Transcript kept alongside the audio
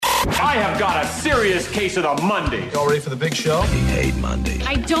I have got a serious case of the Mondays. Y'all ready for the big show? We hate Mondays.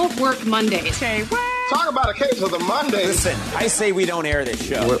 I don't work Mondays. Say what? Talk about a case of the Mondays. Listen, I say we don't air this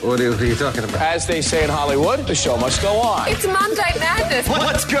show. What are you talking about? As they say in Hollywood, the show must go on. It's Monday Madness.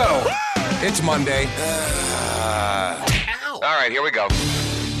 Let's go. It's Monday. All right, here we go.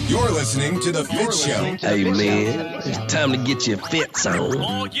 You're listening to The Fitz Show. Hey, man, it's time to get your fits on.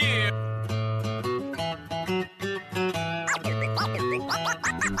 Oh, yeah.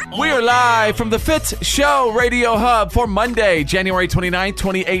 We are live from the Fitz Show Radio Hub for Monday, January 29th,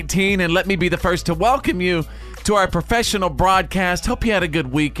 2018. And let me be the first to welcome you to our professional broadcast. Hope you had a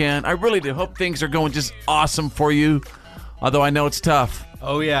good weekend. I really do. Hope things are going just awesome for you. Although I know it's tough.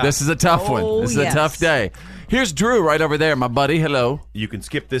 Oh, yeah. This is a tough one. This is a tough day. Here's Drew right over there, my buddy. Hello. You can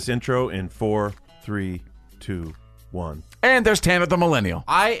skip this intro in 4, 3, 2, 1. And there's Tanner the Millennial.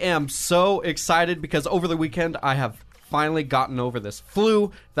 I am so excited because over the weekend I have finally gotten over this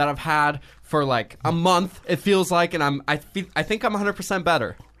flu that I've had for like a month, it feels like, and I think I'm 100%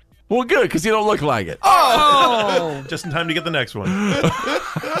 better. Well, good, because you don't look like it. Oh! Just in time to get the next one.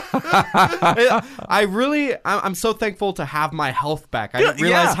 I'm so thankful to have my health back. I didn't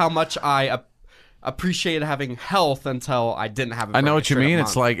realize how much I appreciated having health until I didn't have it. I know what you mean.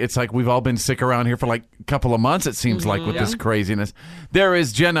 It's like we've all been sick around here for like a couple of months, it seems like, with this craziness. There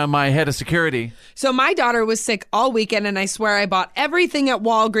is Jenna, my head of security. So my daughter was sick all weekend, and I swear I bought everything at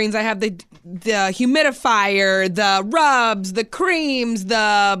Walgreens. I have the humidifier, the rubs, the creams,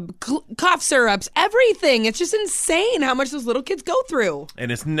 the cough syrups, everything. It's just insane how much those little kids go through.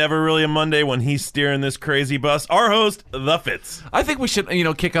 And it's never really a Monday when he's steering this crazy bus. Our host, The Fitz. I think we should,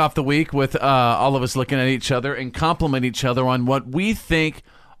 kick off the week with all of us looking at each other and compliment each other on what we think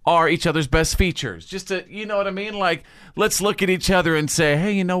are each other's best features. Just to, you know what I mean? Like, let's look at each other and say,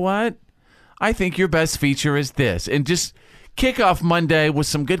 hey, you know what? I think your best feature is this. And just kick off Monday with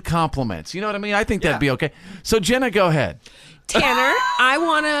some good compliments. You know what I mean? I think that'd be okay. So, Jenna, go ahead. Tanner, I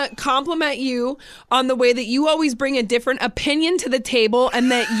want to compliment you on the way that you always bring a different opinion to the table,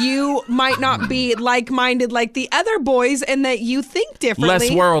 and that you might not be like-minded like the other boys, and that you think differently.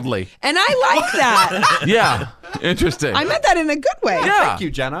 Less worldly. And I like that. Yeah. Interesting. I meant that in a good way. Yeah. Thank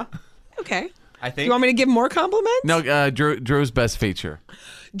you, Jenna. Okay. I think. Do you want me to give more compliments? No, Drew's best feature.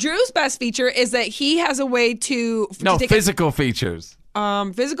 Drew's best feature is that he has a way to... physical features.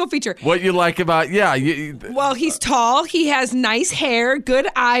 Physical feature. What you like about, Well, he's tall. He has nice hair, good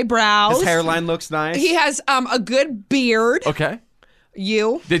eyebrows. His hairline looks nice. He has a good beard. Okay.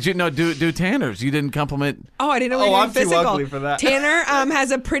 You? Did you do Tanner's? You didn't compliment. Oh, I didn't know we were I'm physical. too ugly for that. Tanner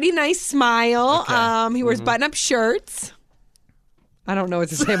has a pretty nice smile. Okay. He wears button-up shirts. I don't know what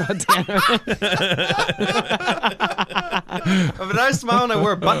to say about Tanner. I have a nice smile and I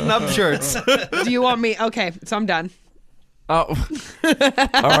wear button-up shirts. Do you want me? Okay, so I'm done. Oh,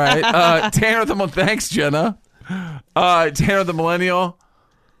 all right. Tanner thanks, Jenna. Tanner the Millennial.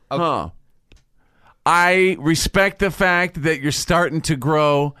 Okay. Huh. I respect the fact that you're starting to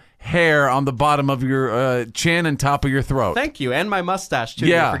grow hair on the bottom of your chin and top of your throat. Thank you, and my mustache too.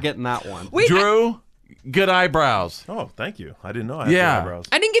 Yeah. You're forgetting that one. Drew, good eyebrows. Oh, thank you. I didn't know I had good eyebrows.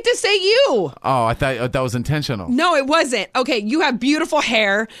 I didn't get to say you. Oh, I thought that was intentional. No, it wasn't. Okay, you have beautiful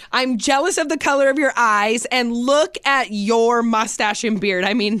hair. I'm jealous of the color of your eyes. And look at your mustache and beard.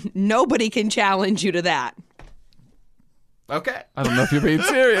 I mean, nobody can challenge you to that. Okay. I don't know if you're being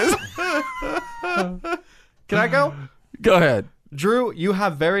serious. Can I go? Go ahead. Drew, you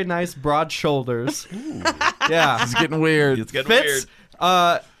have very nice broad shoulders. Ooh. Yeah. It's getting weird. It's getting Fitz,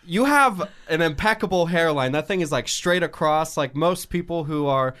 weird. You have an impeccable hairline. That thing is like straight across, like most people who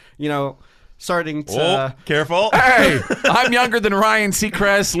are, starting to... careful. Hey, I'm younger than Ryan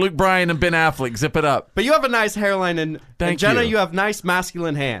Seacrest, Luke Bryan, and Ben Affleck. Zip it up. But you have a nice hairline, and Jenna, you. you have nice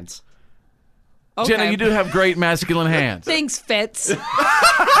masculine hands. Okay. Jenna, you do have great masculine hands. Thanks, Fitz. All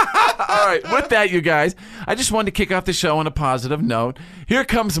right, with that, you guys, I just wanted to kick off the show on a positive note. Here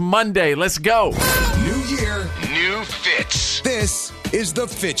comes Monday. Let's go. New year, New Fitz. this is The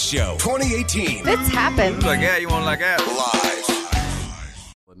Fitz Show 2018. This happened. Like that, you want like that? Live.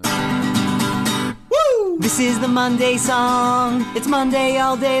 This is the Monday song. It's Monday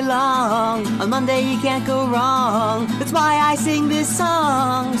all day long. On Monday you can't go wrong. That's why I sing this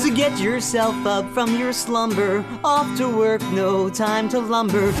song. So get yourself up from your slumber. Off to work, no time to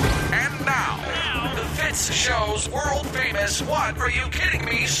lumber. And now, the Fitz Show's world-famous What Are You Kidding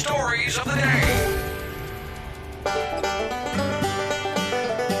Me? Stories of the Day.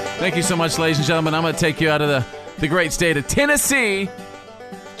 Thank you so much, ladies and gentlemen. I'm going to take you out of the great state of Tennessee.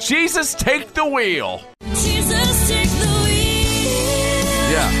 Jesus, take the wheel. Jesus, take the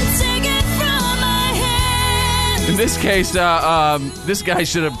wheel. Yeah. Take it from my hand. In this case, this guy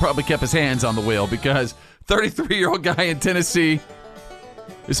should have probably kept his hands on the wheel because 33-year-old guy in Tennessee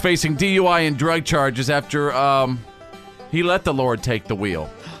is facing DUI and drug charges after he let the Lord take the wheel.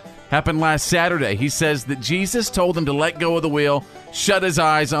 Happened last Saturday. He says that Jesus told him to let go of the wheel, shut his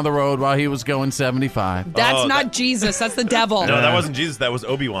eyes on the road while he was going 75. That's not Jesus. That's the devil. No, that wasn't Jesus. That was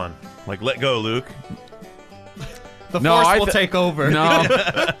Obi-Wan. Like, let go, Luke. The Force will take over. No,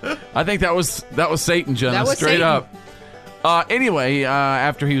 I think that was Satan, Jenna. That was straight Satan. up. Anyway,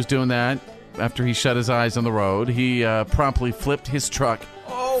 after he was doing that, after he shut his eyes on the road, he promptly flipped his truck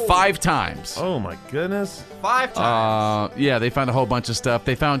 5 times. Oh, my goodness. 5 times. Yeah, they found a whole bunch of stuff.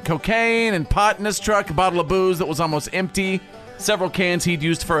 They found cocaine and pot in his truck, a bottle of booze that was almost empty, several cans he'd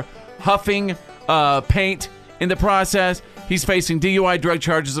used for huffing paint in the process. He's facing DUI, drug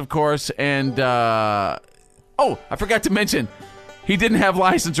charges, of course, and I forgot to mention, he didn't have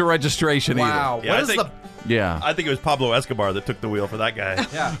license or registration either. Yeah, Yeah. I think it was Pablo Escobar that took the wheel for that guy.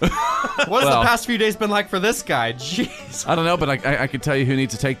 Yeah. What has the past few days been like for this guy? Jeez. I don't know, but I can tell you who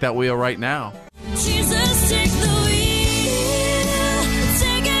needs to take that wheel right now. Jesus, take the wheel,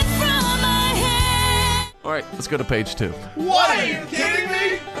 take it from my hand. All right, let's go to page 2. What? Are you kidding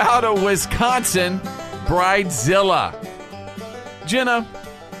me? Out of Wisconsin, Bridezilla. Jenna,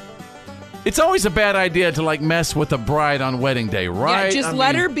 it's always a bad idea to mess with a bride on wedding day, right? Yeah, just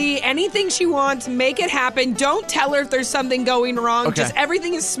let her be anything she wants. Make it happen. Don't tell her if there's something going wrong. Okay. Just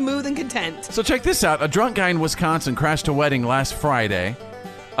everything is smooth and content. So check this out. A drunk guy in Wisconsin crashed a wedding last Friday,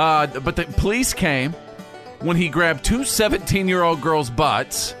 but the police came when he grabbed 2 17-year-old girls'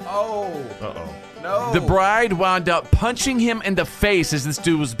 butts. Oh. Uh-oh. No. The bride wound up punching him in the face as this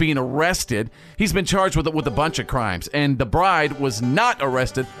dude was being arrested. He's been charged with a bunch of crimes, and the bride was not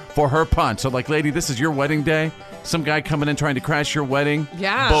arrested for her punch. So, lady, this is your wedding day. Some guy coming in trying to crash your wedding.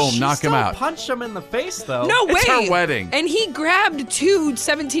 Yeah. Boom, She knock him still out. Punched him in the face, though. No way. It's her wedding. And he grabbed 2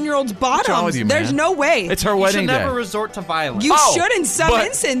 17-year-olds' What's wrong with bottoms. you, There's man? no way. It's her You wedding should day. never resort to violence. You Oh, should in some but-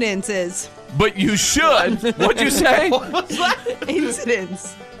 incidences. But you should. What'd you say? What's that?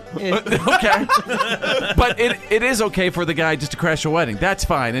 Incidents. Okay. But it is okay for the guy just to crash a wedding. That's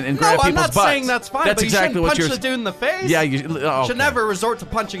fine. And No, grab I'm people's not butts. saying that's fine, That's but exactly you what shouldn't you're... punch the dude in the face. Yeah, you... Oh, Should okay. never resort to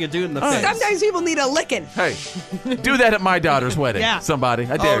punching a dude in the face. Sometimes people need a licking. Hey, do that at my daughter's wedding. Yeah. Somebody.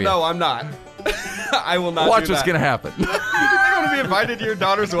 I dare Oh, you. no, I'm not. I will not Watch do what's that. going to happen. You think I'm going to be invited to your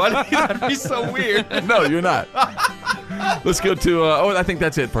daughter's wedding? That'd be so weird. No, you're not. Let's go to... I think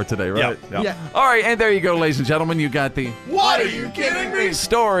that's it for today, right? Yeah. All right, and there you go, ladies and gentlemen. You got the... What? Are you kidding me?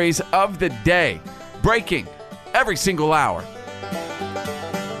 Stories of the day. Breaking every single hour.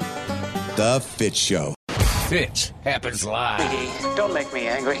 The Fitz Show. Fitch happens live. Don't make me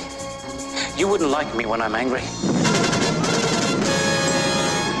angry. You wouldn't like me when I'm angry.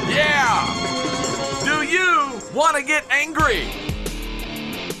 Yeah! Do you want to get angry?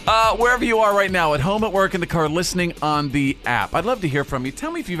 Wherever you are right now, at home, at work, in the car, listening on the app. I'd love to hear from you.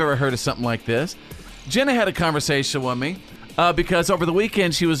 Tell me if you've ever heard of something like this. Jenna had a conversation with me because over the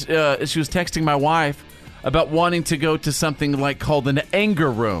weekend she was texting my wife about wanting to go to something called an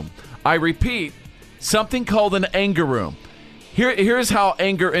anger room. I repeat, something called an anger room. Here's how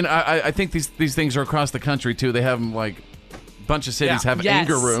anger, and I think these things are across the country too. They have them a bunch of cities have Yes.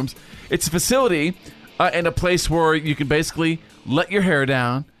 anger rooms. It's a facility and a place where you can basically let your hair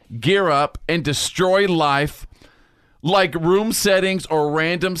down, gear up, and destroy life, like room settings or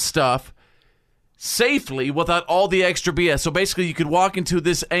random stuff, safely without all the extra BS. So basically, you could walk into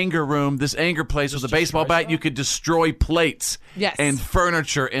this anger room, this anger place with a baseball bat. You could destroy plates Yes. and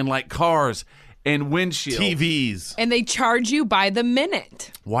furniture and cars and windshields. TVs. And they charge you by the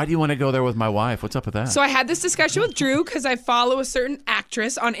minute. Why do you want to go there with my wife? What's up with that? So I had this discussion with Drew because I follow a certain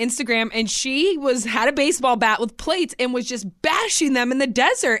actress on Instagram, and she had a baseball bat with plates and was just bashing them in the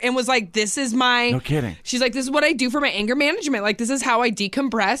desert and was like, "This is my..." No kidding. She's like, "This is what I do for my anger management. This is how I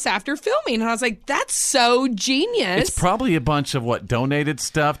decompress after filming." And I was like, "That's so genius." It's probably a bunch of donated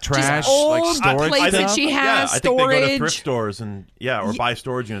stuff, trash, old storage plates stuff. that she has, I think they go to storage. thrift stores and or buy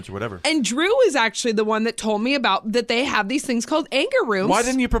storage units or whatever. And Drew is actually the one that told me about that they have these things called anger rooms. Why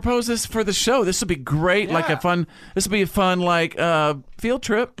didn't you propose this for the show? This would be great. This would be a fun field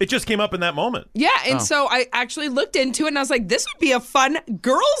trip. It just came up in that moment. Yeah, and so I actually looked into it, and I was like, this would be a fun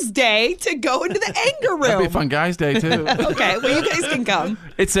girls' day to go into the anger room. That'd be a fun guys' day, too. Okay, well, you guys can come.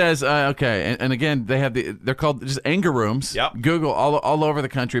 It says, and again, they're called just anger rooms. Yep. Google all over the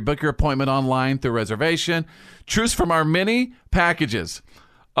country. Book your appointment online through reservation. Choose from our many packages.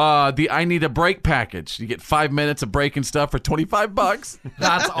 The I Need a Break package. You get 5 minutes of breaking stuff for $25.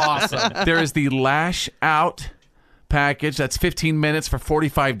 That's awesome. There is the Lash Out package. That's 15 minutes for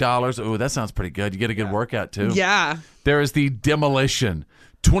 $45. Ooh, that sounds pretty good. You get a good workout, too. Yeah. There is the Demolition.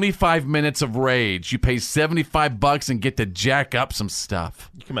 25 minutes of rage. You pay $75 and get to jack up some stuff.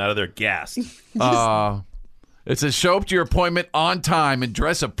 You come out of there gassed. It says show up to your appointment on time and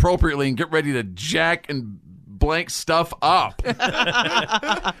dress appropriately and get ready to jack and blank stuff up.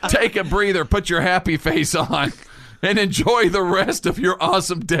 Take a breather, put your happy face on, and enjoy the rest of your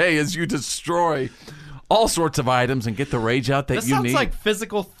awesome day as you destroy all sorts of items and get the rage out that This you sounds need. like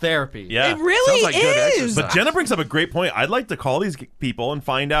physical therapy. Yeah. It really Sounds like good is. exercise. But Jenna brings up a great point. I'd like to call these people and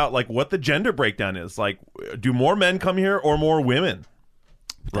find out like what the gender breakdown is. Like, do more men come here or more women?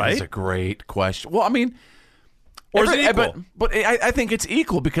 Right? That's a great question. Well, I mean, or is it equal? But I think it's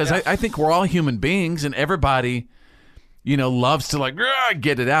equal because I think we're all human beings and everybody, loves to like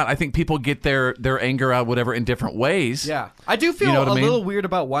get it out. I think people get their anger out, whatever, in different ways. Yeah. I do feel You know what a I mean? little weird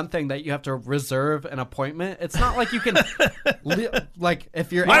about one thing that you have to reserve an appointment. It's not like you can, like,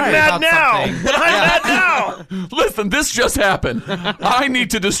 if you're I'm angry mad about now. something. I'm mad now. Listen, this just happened. I need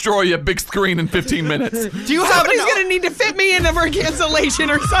to destroy a big screen in 15 minutes. Do you have Somebody's going to need to fit me in for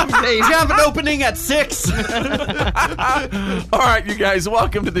cancellation or something. Do you have an opening at 6? All right, you guys,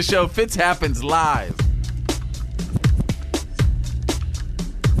 welcome to the show. Fitz Happens Live.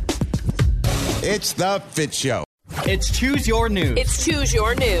 It's the Fitz Show. It's Choose Your News. It's Choose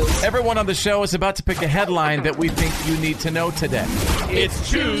Your News. Everyone on the show is about to pick a headline that we think you need to know today. It's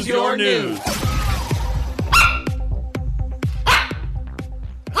Choose Your News.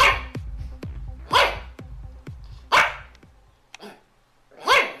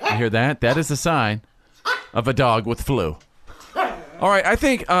 You hear that? That is a sign of a dog with flu. All right, I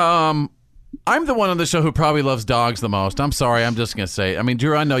think I'm the one on the show who probably loves dogs the most. I'm sorry, I'm just going to say it. I mean,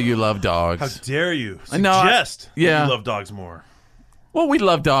 Drew, I know you love dogs. How dare you know, suggest that yeah. you love dogs more? Well, we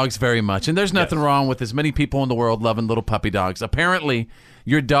love dogs very much, and there's nothing wrong with as many people in the world loving little puppy dogs. Apparently,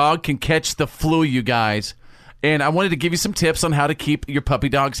 your dog can catch the flu, you guys, and I wanted to give you some tips on how to keep your puppy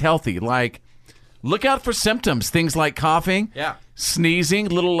dogs healthy. Like, look out for symptoms, things like coughing, sneezing,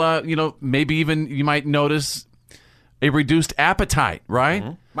 little, maybe even you might notice a reduced appetite, right?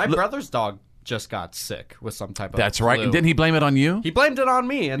 Mm-hmm. My brother's dog just got sick with some type of That's right. flu. And didn't he blame it on you? He blamed it on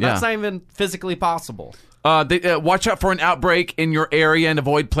me, and that's not even physically possible. Watch out for an outbreak in your area and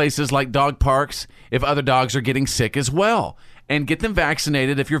avoid places like dog parks if other dogs are getting sick as well. And get them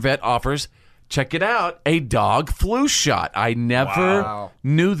vaccinated if your vet offers, check it out, a dog flu shot. I never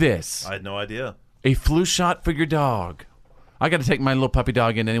knew this. I had no idea. A flu shot for your dog. I got to take my little puppy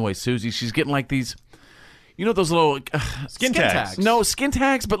dog in anyway, Susie. She's getting like these... You know those little skin tags? No, skin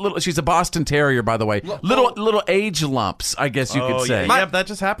tags, but little. She's a Boston Terrier, by the way. Little age lumps, I guess you could say. Yeah, that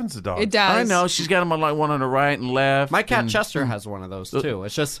just happens to dogs. It does. I know. She's got them on like one on her right and left. My cat Chester has one of those too.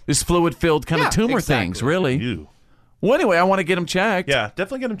 It's just this fluid-filled kind of tumor things, really. Ew. Well, anyway, I want to get them checked. Yeah,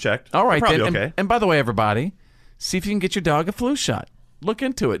 definitely get them checked. All right, They're then. probably okay. And by the way, everybody, see if you can get your dog a flu shot. Look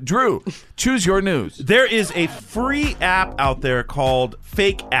into it. Drew, choose your news. There is a free app out there called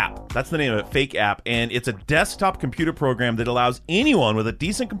Fake App. That's the name of it, Fake App. And it's a desktop computer program that allows anyone with a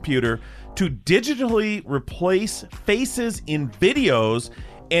decent computer to digitally replace faces in videos.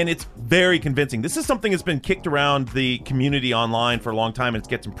 And it's very convincing. This is something that's been kicked around the community online for a long time, and it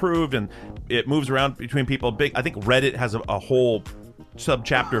gets improved, and it moves around between people. I think Reddit has a whole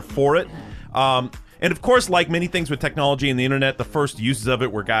sub-chapter for it. And of course, like many things with technology and the internet, the first uses of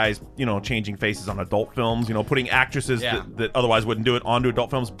it were guys, changing faces on adult films, putting actresses that otherwise wouldn't do it onto adult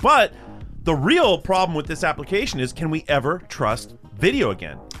films. But the real problem with this application is, can we ever trust video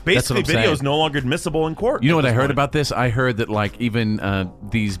again? Basically, video is no longer admissible in court. You know what I heard about this? I heard that like even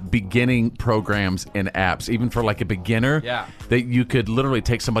these beginning programs and apps, even for like a beginner, that you could literally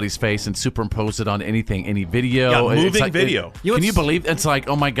take somebody's face and superimpose it on anything, any video. Yeah, moving video. Can you believe? It's like,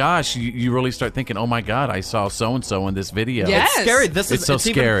 oh my gosh, you really start thinking, oh my God, I saw so-and-so in this video. Yes. It's scary. It's so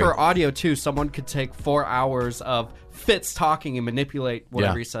scary. Even for audio, too. Someone could take 4 hours of Fitz talking and manipulate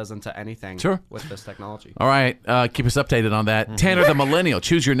whatever he says into anything with this technology. All right. Keep us updated on that. Tanner the Millennial,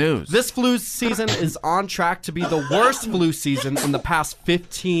 choose your news. This flu season is on track to be the worst flu season in the past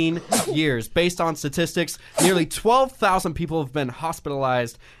 15 years. Based on statistics, nearly 12,000 people have been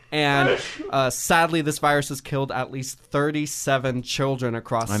hospitalized, and sadly, this virus has killed at least 37 children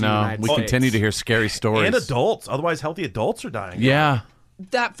across the United States. We continue to hear scary stories. And adults. Otherwise, healthy adults are dying. Yeah.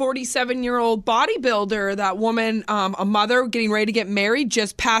 That 47-year-old bodybuilder, that woman, a mother getting ready to get married,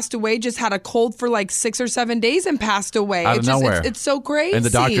 just passed away, just had a cold for like 6 or 7 days and passed away. Out of nowhere. It's so crazy. And the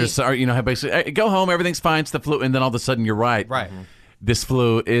doctors are, basically, hey, go home, everything's fine, it's the flu. And then all of a sudden, you're right. Right. This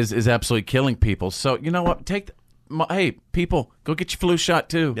flu is absolutely killing people. So, you know what? Hey, people, go get your flu shot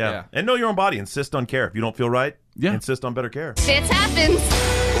too. Yeah. And know your own body. Insist on care. If you don't feel right, insist on better care. Fitz happens.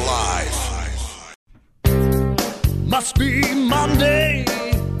 Live. Must be Monday.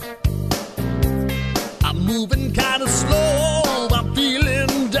 I'm moving kind of slow. I'm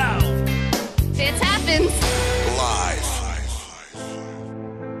feeling down. Fitz happens. Live.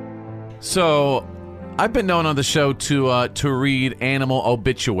 So, I've been known on the show to read animal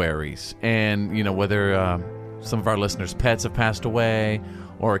obituaries, and whether some of our listeners' pets have passed away,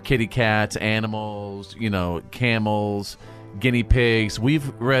 or kitty cats, animals, camels, guinea pigs.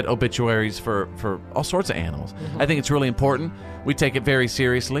 We've read obituaries for all sorts of animals. I think it's really important. We take it very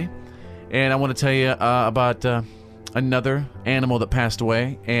seriously, and I want to tell you about another animal that passed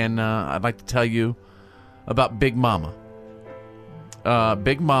away, and I'd like to tell you about Big Mama.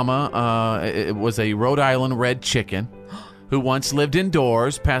 Big Mama, it was a Rhode Island red chicken who once lived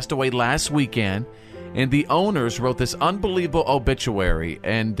indoors, passed away last weekend, and the owners wrote this unbelievable obituary.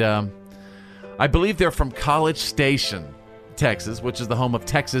 And I believe they're from College Station, Texas, which is the home of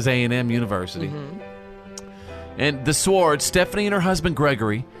Texas A&M University. And the Swartz, Stephanie and her husband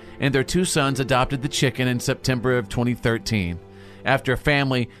Gregory, and their 2 sons adopted the chicken in September of 2013 after a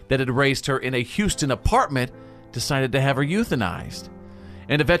family that had raised her in a Houston apartment decided to have her euthanized.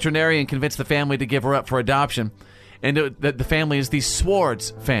 And a veterinarian convinced the family to give her up for adoption. And the family is the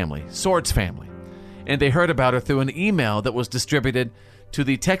Swartz family. And they heard about her through an email that was distributed to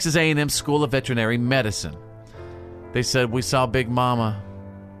the Texas A&M School of Veterinary Medicine. They said, "We saw Big Mama,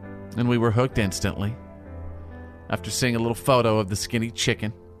 and we were hooked instantly after seeing a little photo of the skinny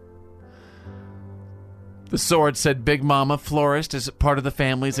chicken." The Sword said Big Mama flourished as part of the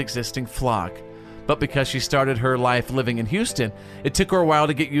family's existing flock. But because she started her life living in Houston, it took her a while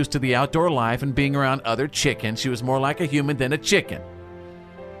to get used to the outdoor life and being around other chickens. She was more like a human than a chicken.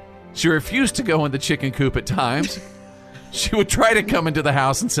 She refused to go in the chicken coop at times. She would try to come into the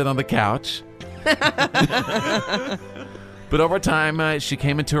house and sit on the couch. But over time, she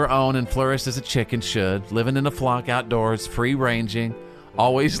came into her own and flourished as a chicken should, living in a flock outdoors, free-ranging,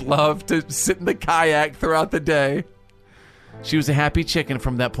 always loved to sit in the kayak throughout the day. She was a happy chicken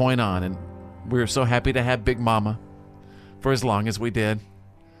from that point on, and we were so happy to have Big Mama for as long as we did.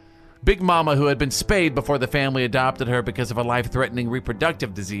 Big Mama, who had been spayed before the family adopted her because of a life-threatening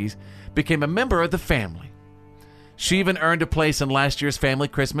reproductive disease, became a member of the family. She even earned a place in last year's family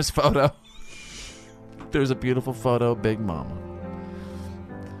Christmas photo. There's a beautiful photo of Big Mama.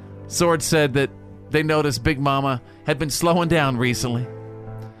 Sword said that they noticed Big Mama had been slowing down recently.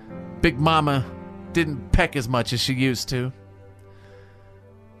 Big Mama didn't peck as much as she used to.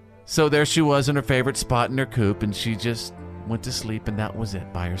 So there she was in her favorite spot in her coop, and she just went to sleep, and that was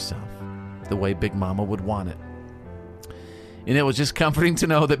it by herself, the way Big Mama would want it. And it was just comforting to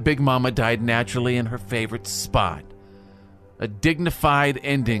know that Big Mama died naturally in her favorite spot. A dignified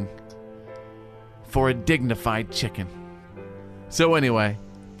ending for a dignified chicken. So anyway,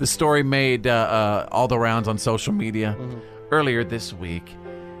 the story made all the rounds on social media earlier this week.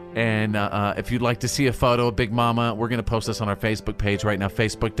 And if you'd like to see a photo of Big Mama, we're going to post this on our Facebook page right now,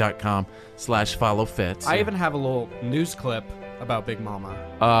 facebook.com/followfitz. I even have a little news clip about Big Mama.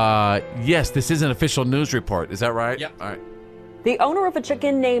 Yes, this is an official news report. Is that right? Yep. All right. The owner of a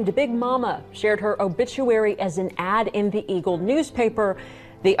chicken named Big Mama shared her obituary as an ad in the Eagle newspaper.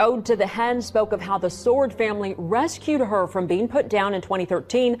 The ode to the hen spoke of how the Sword family rescued her from being put down in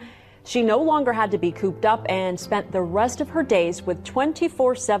 2013. She no longer had to be cooped up and spent the rest of her days with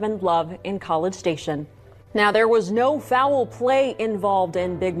 24/7 love in College Station. Now, there was no foul play involved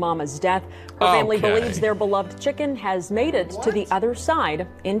in Big Mama's death. Her family believes their beloved chicken has made it to the other side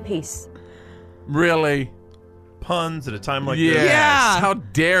in peace. Really? Puns at a time like yes. this? Yeah. How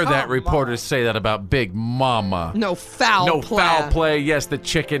dare that reporter say that about Big Mama? No foul play. No foul play. Yes, the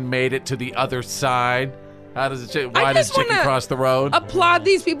chicken made it to the other side. How does it? Why does chicken cross the road? Applaud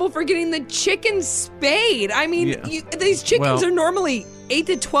these people for getting the chicken spayed. I mean, these chickens are normally $8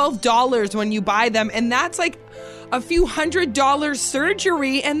 to $12 when you buy them, and that's like a few $100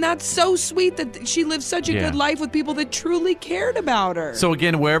 surgery, and that's so sweet that she lived such a good life with people that truly cared about her. So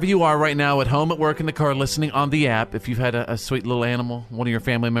again, wherever you are right now, at home, at work, in the car, listening on the app, if you've had a sweet little animal, one of your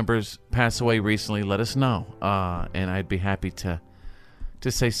family members pass away recently, let us know, and I'd be happy to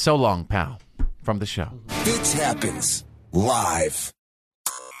say so long, pal, from the show. Fitz happens live.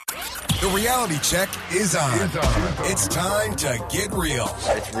 The reality check is on. It's time to get real.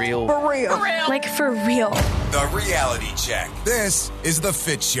 It's real. For real. Like for real. The reality check. This is the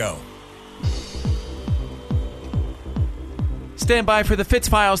Fitz Show. Stand by for the Fitz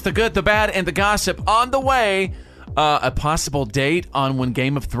Files, the good, the bad, and the gossip. On the way, a possible date on when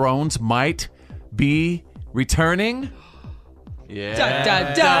Game of Thrones might be returning. Yeah.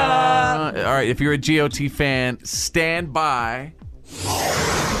 Da, da, da. All right, if you're a GOT fan, stand by.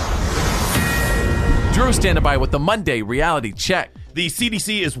 Drew standing by with the Monday reality check. The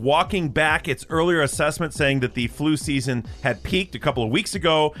CDC is walking back its earlier assessment, saying that the flu season had peaked a couple of weeks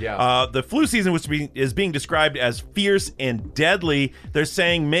ago. Yeah. The flu season is being described as fierce and deadly. They're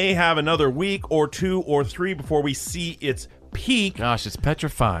saying may have another week or 2 or 3 before we see its peak. Gosh, it's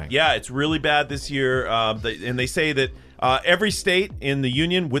petrifying. Yeah, it's really bad this year. And they say that every state in the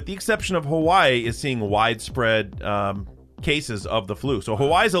union, with the exception of Hawaii, is seeing widespread cases of the flu. So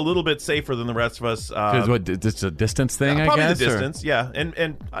Hawaii's a little bit safer than the rest of us. Because what? It's a distance thing, I probably guess. The distance, yeah.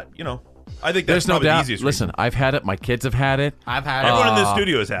 And you know, I think There's that's no probably doubt. the easiest. Listen, I've had it. My kids have had it. I've had it. Everyone in the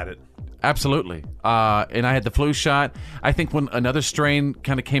studio has had it. Absolutely. And I had the flu shot. I think when another strain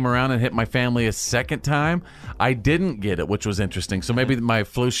kind of came around and hit my family a second time, I didn't get it, which was interesting. So maybe my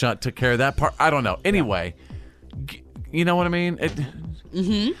flu shot took care of that part. I don't know. Anyway, you know what I mean?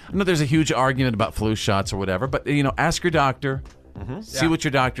 I know there's a huge argument about flu shots or whatever, but, you know, ask your doctor. See what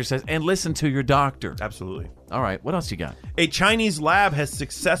your doctor says, and listen to your doctor. Absolutely. All right, what else you got? A Chinese lab has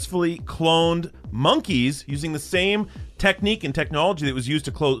successfully cloned monkeys using the same technique and technology that was used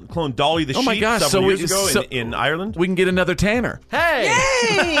to clone Dolly the sheep several years ago in Ireland. We can get another Tanner. Hey!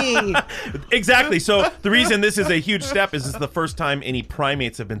 Yay! Exactly. So the reason this is a huge step is this is the first time any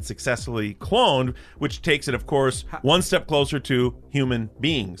primates have been successfully cloned, which takes it, of course, one step closer to human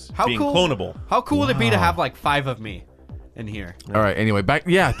beings being clonable. How cool would it be to have like 5 of me in here? All right, anyway, back.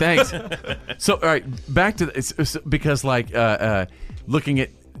 Yeah, thanks. So, all right, back to this, because, like, looking at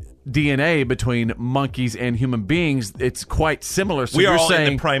DNA between monkeys and human beings, it's quite similar. So we are you're all saying,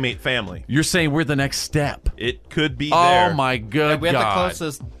 in the primate family. You're saying we're the next step. It could be there. there. Oh, my good we have God. the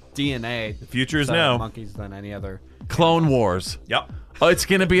closest DNA. The future is to now. Monkeys than any other. Clone Wars. Yep. Oh, it's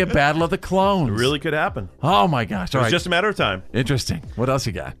going to be a battle of the clones. It really could happen. Oh, my gosh. All It's right. just a matter of time. Interesting. What else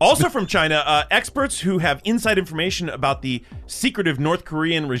you got? Also from China, experts who have inside information about the secretive North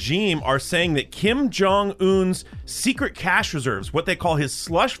Korean regime are saying that Kim Jong-un's secret cash reserves, what they call his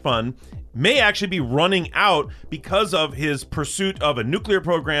slush fund, may actually be running out because of his pursuit of a nuclear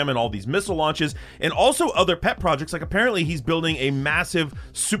program and all these missile launches, and also other pet projects. Like, apparently he's building a massive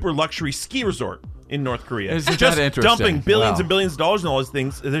super luxury ski resort in North Korea. Isn't Just that interesting? dumping billions Wow. and billions of dollars and all these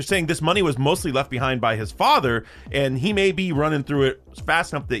things. They're saying this money was mostly left behind by his father, and he may be running through it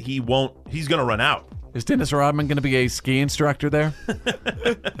fast enough that he's going to run out. Is Dennis Rodman going to be a ski instructor there?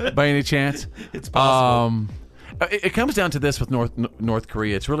 By any chance? It's possible. It comes down to this with North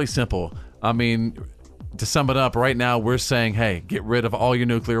Korea. It's really simple. I mean, to sum it up, right now we're saying, hey, get rid of all your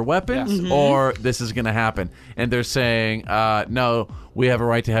nuclear weapons or this is going to happen. And they're saying, no, we have a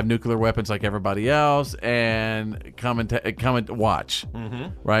right to have nuclear weapons like everybody else, and come and watch.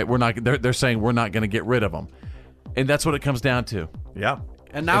 Right? We're not. They're saying we're not going to get rid of them. And that's what it comes down to. Yeah.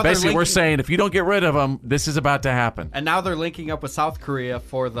 And now basically we're saying if you don't get rid of them, this is about to happen. And now they're linking up with South Korea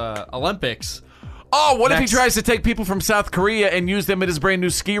for the Olympics. Oh, what if he tries to take people from South Korea and use them at his brand new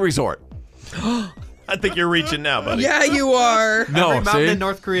ski resort? I think you're reaching now, buddy. Yeah, you are. No, Every mountain see? in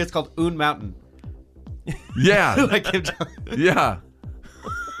North Korea is called Un Mountain. Yeah. Like Kim Jong- Yeah.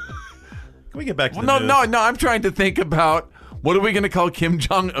 Can we get back to the No, news? no. I'm trying to think about what are we going to call Kim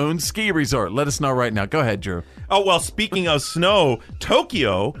Jong-un's ski resort? Let us know right now. Go ahead, Drew. Oh, well, speaking of snow,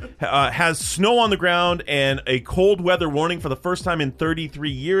 Tokyo has snow on the ground and a cold weather warning for the first time in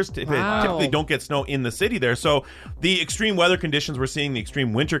 33 years. They typically don't get snow in the city there. So the extreme weather conditions we're seeing, the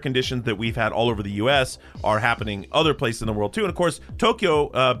extreme winter conditions that we've had all over the U.S. are happening other places in the world, too. And, of course,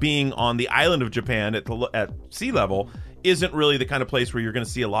 Tokyo being on the island of Japan at sea level isn't really the kind of place where you're going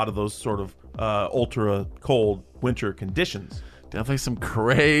to see a lot of those sort of ultra cold winter conditions. Definitely some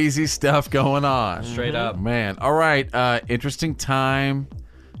crazy stuff going on. Straight up. Man. All right. Interesting time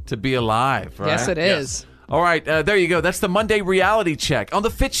to be alive, right? Yes, it is. All right. There you go. That's the Monday reality check on The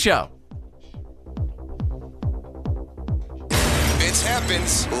Fitz Show. It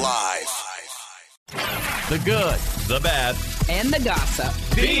happens live. The good. The bad. And the gossip.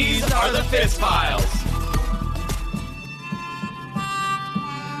 These are the Fitz Files.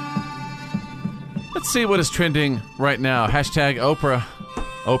 Let's see what is trending right now. Hashtag Oprah.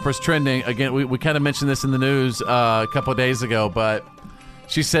 Oprah's trending. Again, we kind of mentioned this in the news a couple of days ago, but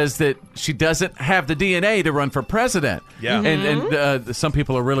she says that she doesn't have the DNA to run for president. Yeah. And some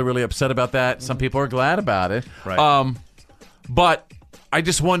people are really, really upset about that. Some people are glad about it. Right. But I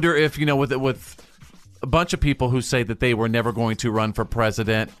just wonder if, with a bunch of people who say that they were never going to run for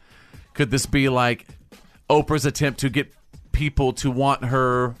president, could this be like Oprah's attempt to get people to want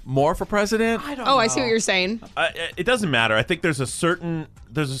her more for president? I see what you're saying. It doesn't matter. I think has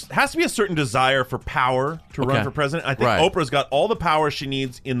to be a certain desire for power to run for president. I think Oprah's got all the power she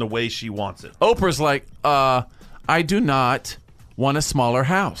needs in the way she wants it. Oprah's like, I do not want a smaller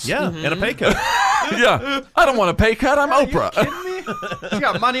house. Yeah, and a pay cut. Yeah, I don't want a pay cut. I'm Oprah. Are you kidding me? She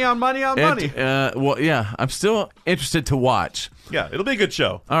got money on money on money. Well, yeah, I'm still interested to watch. Yeah, it'll be a good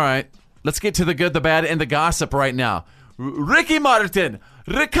show. All right, let's get to the good, the bad, and the gossip right now. Ricky Martin,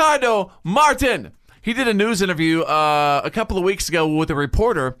 Ricardo Martin. He did a news interview a couple of weeks ago with a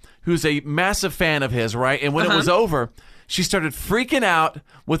reporter who's a massive fan of his, right? And when it was over, she started freaking out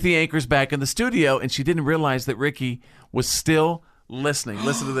with the anchors back in the studio, and she didn't realize that Ricky was still listening.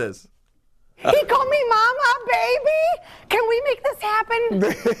 Listen to this. He called me mama, baby. Can we make this happen?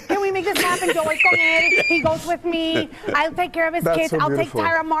 Can we make this happen? Yo voy con él. He goes with me. I'll take care of his kids. So I'll take beautiful.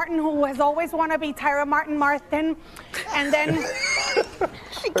 Tyra Martin, who has always wanted to be Tyra Martin. And then...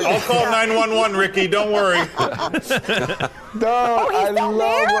 I'll call 911, Ricky. Don't worry. No, I love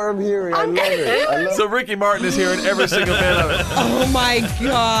what I'm hearing. I love it. So Ricky Martin is hearing every single bit of it. Oh my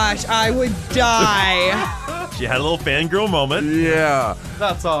gosh, I would die. She had a little fangirl moment. Yeah.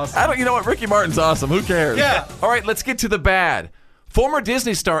 That's awesome. You know what? Ricky Martin's awesome. Who cares? Yeah. All right, let's get to the bad. Former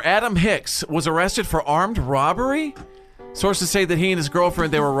Disney star Adam Hicks was arrested for armed robbery. Sources say that he and his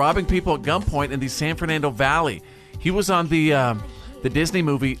girlfriend, they were robbing people at gunpoint in the San Fernando Valley. He was on the Disney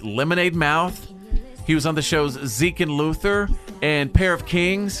movie Lemonade Mouth. He was on the shows Zeke and Luther and Pair of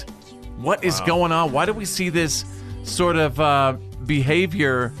Kings. What is going on? Why do we see this sort of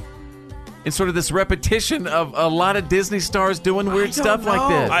behavior and sort of this repetition of a lot of Disney stars doing weird stuff like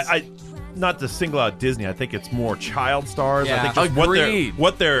this? Not to single out Disney. I think it's more child stars. Yeah. I think just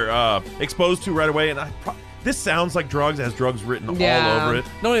what they're exposed to right away. And this sounds like drugs. It has drugs written all over it.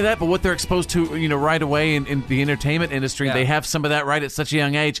 Not only that, but what they're exposed to, right away in the entertainment industry. Yeah. They have some of that right at such a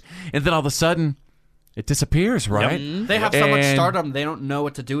young age, and then all of a sudden, it disappears. Right? Yep. They have so much stardom, they don't know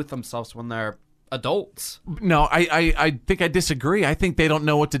what to do with themselves when they're adults. No, I think I disagree. I think they don't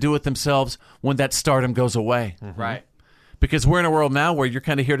know what to do with themselves when that stardom goes away. Mm-hmm. Right. Because we're in a world now where you're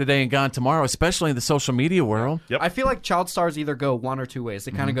kind of here today and gone tomorrow, especially in the social media world. Yep. I feel like child stars either go one or two ways.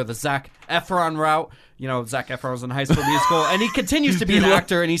 They kind of go the Zac Efron route. Zac Efron was in High School Musical, and he continues to be an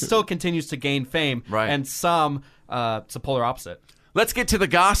actor, and he still continues to gain fame. Right. And some, it's a polar opposite. Let's get to the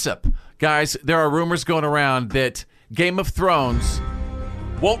gossip. Guys, there are rumors going around that Game of Thrones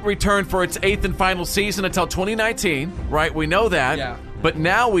won't return for its 8th and final season until 2019, right? We know that. Yeah. But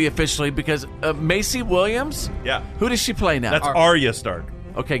now we officially, because Macy Williams, who does she play now? That's Arya Stark.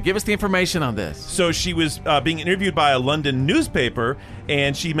 Okay, give us the information on this. So she was being interviewed by a London newspaper,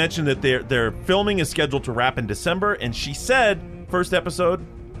 and she mentioned that their filming is scheduled to wrap in December, and she said, first episode,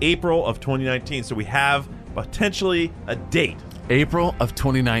 April of 2019. So we have potentially a date. April of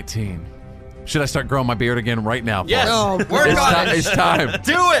 2019. Should I start growing my beard again right now? Yes. folks? Work on it. It's time.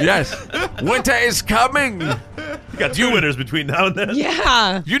 Do it. Yes. Winter is coming. You got 2 winters between now and then.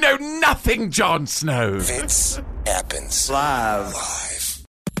 Yeah. You know nothing, Jon Snow. Fitz happens live.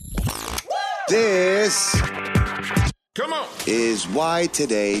 This is why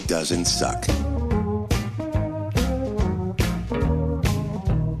today doesn't suck.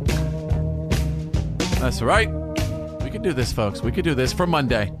 That's right. We can do this, folks. We could do this for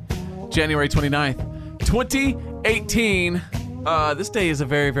Monday, January 29th, 2018. This day is a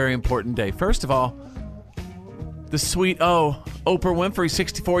very, very important day. First of all, the sweet, Oprah Winfrey,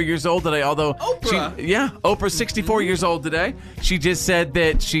 64 years old today. Although, Oprah's 64 years old today. She just said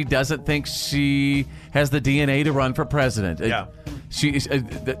that she doesn't think she has the DNA to run for president. Yeah.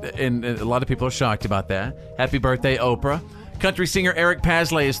 And a lot of people are shocked about that. Happy birthday, Oprah. Country singer Eric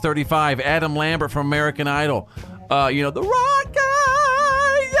Pasley is 35. Adam Lambert from American Idol. The rock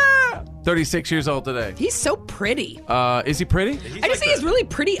guy, 36 years old today. He's so pretty. Is he pretty? I just think he has really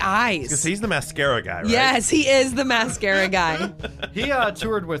pretty eyes. Because he's the mascara guy, right? Yes, he is the mascara guy. He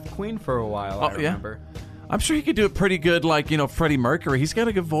toured with Queen for a while, I remember. I'm sure he could do it pretty good, like, Freddie Mercury. He's got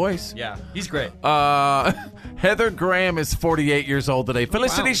a good voice. Yeah, he's great. Heather Graham is 48 years old today.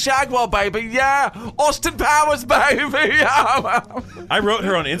 Felicity Shagwell, baby. Yeah. Austin Powers, baby. Yeah. I wrote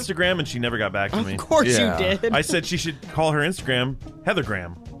her on Instagram, and she never got back to me. Of course you did. I said she should call her Instagram Heather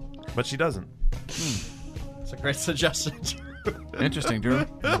Graham, but she doesn't. It's a great suggestion. Interesting, Drew.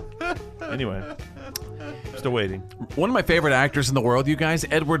 Anyway, still waiting. One of my favorite actors in the world, you guys,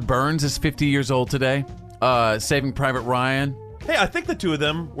 Edward Burns, is 50 years old today. Saving Private Ryan. Hey, I think the two of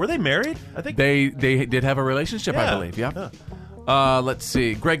them, were they married? I think they did have a relationship, I believe. Yeah. Let's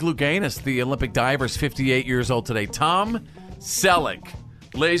see. Greg Louganis, the Olympic diver, is 58 years old today. Tom Selleck,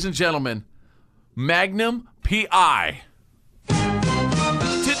 ladies and gentlemen, Magnum P.I.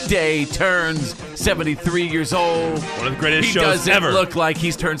 day turns 73 years old. One of the greatest he shows doesn't ever. look like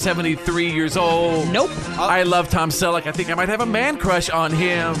he's turned 73 years old. Nope. I love Tom Selleck. I think I might have a man crush on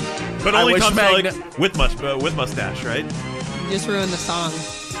him. But I only wish Tom Magna- Selleck with mustache, right? You just ruined the song.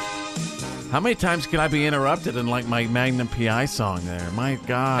 How many times can I be interrupted in like my Magnum PI song there? My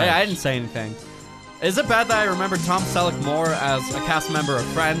God. Hey, I didn't say anything. Is it bad that I remember Tom Selleck more as a cast member of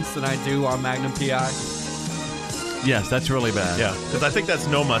Friends than I do on Magnum PI? Yes, that's really bad. Yeah, because I think that's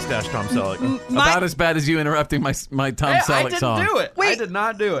no mustache Tom Selleck. About as bad as you interrupting my Tom Selleck song. I didn't do it. I did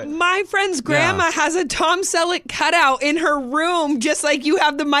not do it. My friend's grandma has a Tom Selleck cutout in her room, just like you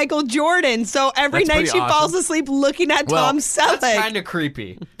have the Michael Jordan. So every That's night pretty she awesome. falls asleep looking at Tom Selleck. That's kind of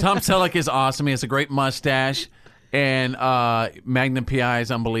creepy. Tom Selleck is awesome. He has a great mustache. And Magnum PI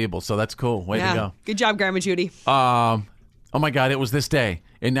is unbelievable. So that's cool. Way to go. Good job, Grandma Judy. Oh, my God. It was this day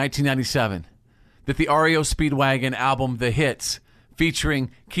in 1997 that the REO Speedwagon album, The Hits, featuring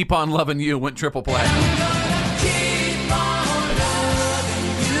Keep On Loving You, went triple platinum.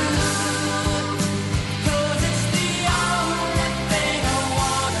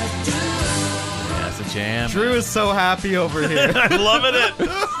 That's a jam. Drew is so happy over here. I'm loving it.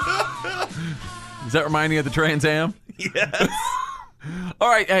 Does that remind you of the Trans Am? Yes. All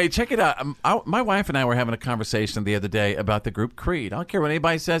right, hey, check it out. My wife and I were having a conversation the other day about the group Creed. I don't care what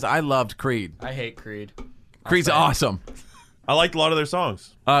anybody says. I loved Creed. I hate Creed. Creed's awesome. I liked a lot of their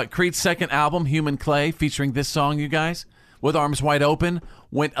songs. Creed's second album, Human Clay, featuring this song, you guys, With Arms Wide Open,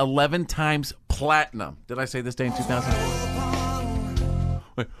 went 11 times platinum. Did I say this day in 2000?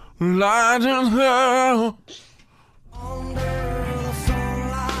 Wait. Light in hell.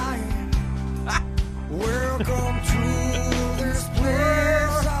 Welcome to this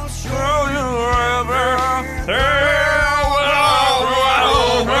place. I'll show you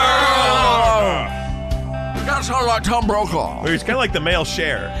That sounds like Tom Brokaw. He's kind of like the male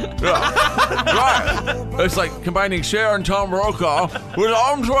Cher. Right. It's like combining Cher and Tom Brokaw with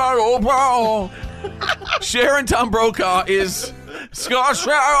Arms Wide Open. Cher and Tom Brokaw is Scott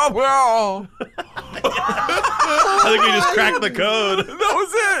Cher. I think we just cracked the code. That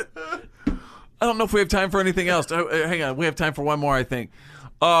was it. I don't know if we have time for anything else. Hang on. We have time for one more, I think.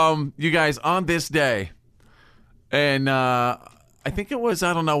 You guys, on this day, and I think it was,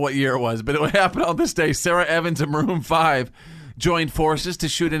 I don't know what year it was, but it happened on this day. Sarah Evans and Maroon 5 joined forces to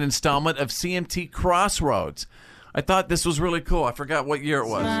shoot an installment of CMT Crossroads. I thought this was really cool. I forgot what year it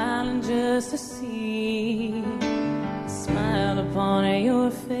was. Smiling just to see a smile upon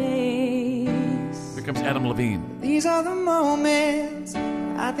your face. Here comes Adam Levine. These are the moments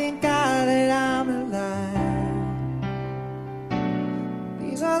I thank God that I'm alive.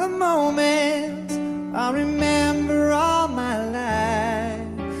 These are the moments I remember all my life.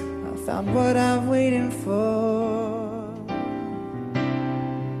 I found what I'm waiting for.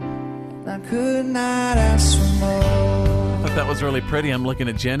 I could not ask for more. I thought that was really pretty. I'm looking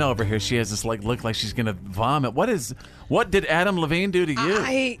at Jen over here. She has this look like she's gonna vomit. What did Adam Levine do to you?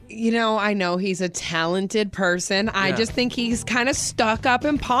 I know he's a talented person. I Yeah. just think he's kind of stuck up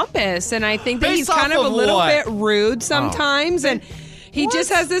and pompous, and I think that Based he's kind of off a of little what? bit rude sometimes, and he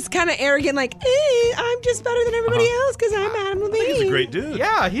just has this kind of arrogant, like, I'm just better than everybody else because I'm Adam Levine. He's a great dude.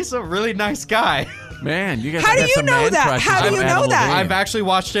 Yeah, he's a really nice guy. Man, you guys How have do had you some know man that? crushes How do on you Adam know that? Levine. I've actually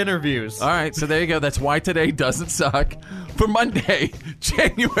watched interviews. All right, so there you go. That's why today doesn't suck. For Monday,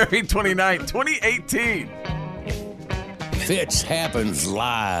 January 29th, 2018. Fitz happens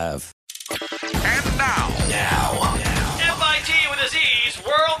live. And now. FIT with a Z's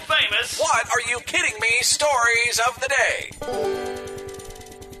world famous. What are you kidding me? Stories of the day.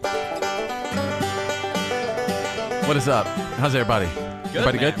 What is up? How's everybody?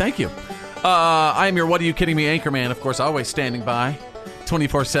 Everybody man. good? Thank you. I am your What Are You Kidding Me anchorman, of course, always standing by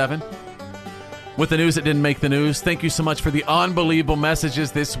 24/7 with the news that didn't make the news. Thank you so much for the unbelievable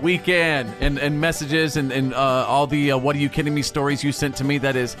messages this weekend and messages and all the What Are You Kidding Me stories you sent to me.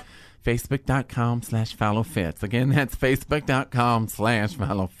 That is Facebook.com/followfitz. Again, that's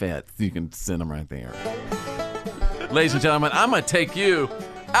Facebook.com/followfitz. You can send them right there. Ladies and gentlemen, I'm going to take you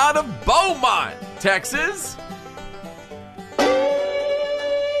out of Beaumont, Texas.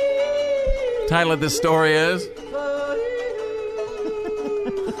 Title of this story is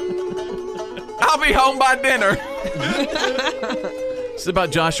I'll be home by dinner. It's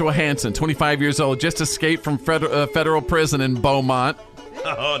about Joshua Hansen, 25 years old, just escaped from federal prison in Beaumont.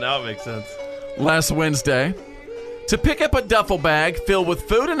 Oh, now it makes sense. Last Wednesday to pick up a duffel bag filled with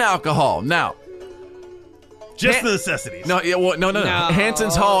food and alcohol. Now, Just the necessities. no.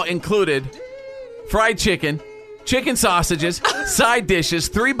 Hansen's haul included fried chicken, chicken sausages, side dishes,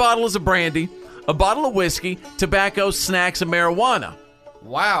 3 bottles of brandy, a bottle of whiskey, tobacco, snacks, and marijuana.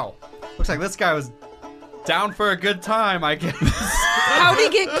 Wow. Looks like this guy was down for a good time, I guess. How'd he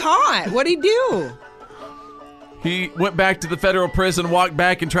get caught? What'd he do? He went back to the federal prison, walked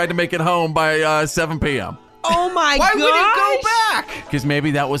back, and tried to make it home by 7 p.m. Oh, my Why gosh. would he go back? Because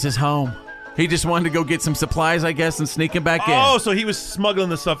maybe that was his home. He just wanted to go get some supplies, I guess, and sneak him back in. Oh, so he was smuggling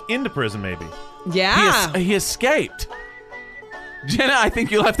the stuff into prison, maybe. Yeah. He escaped. Jenna, I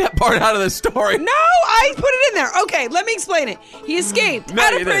think you left that part out of the story. No, I put it in there. Okay, let me explain it. He escaped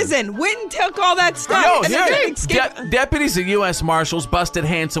out of prison, went and took all that stuff. and then escaped. Deputies and U.S. Marshals busted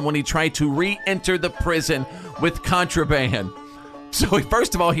Hansen when he tried to re-enter the prison with contraband. So,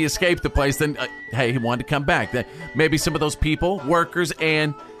 first of all, he escaped the place. Then, he wanted to come back. Then maybe some of those people, workers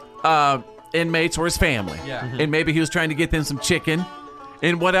and inmates, or his family. Yeah. And maybe he was trying to get them some chicken.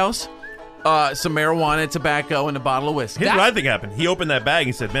 And what else? Some marijuana, tobacco, and a bottle of whiskey. Here's what I think happened. He opened that bag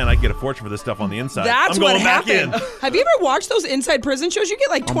and said, man, I can get a fortune for this stuff on the inside. That's I'm going what back happened. in. Have you ever watched those inside prison shows? You get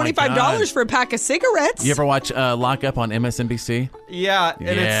like Oh my $25 God. for a pack of cigarettes. You ever watch Lock Up on MSNBC? Yeah, and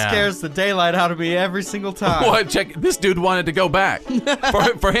it scares the daylight out of me every single time. Well, check. This dude wanted to go back.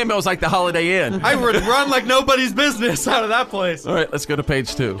 For him, it was like the Holiday Inn. I would run like nobody's business out of that place. All right, let's go to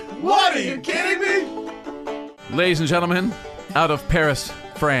page 2. What, are you kidding me? Ladies and gentlemen, out of Paris,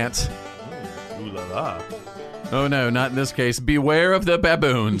 France. Ooh la la. Oh, no, not in this case. Beware of the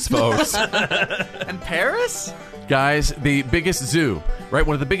baboons, folks. And Paris? Guys, the biggest zoo, right?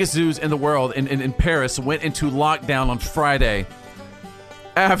 One of the biggest zoos in the world in Paris went into lockdown on Friday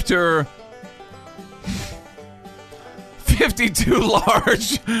after 52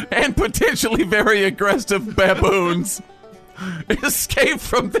 large and potentially very aggressive baboons escaped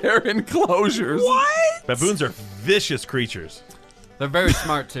from their enclosures. What? Baboons are vicious creatures. They're very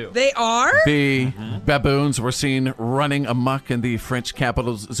smart, too. They are? The baboons were seen running amok in the French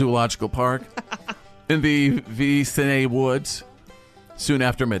capital's zoological park in the Vicenay woods soon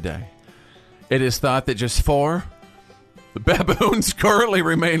after midday. It is thought that just 4 baboons currently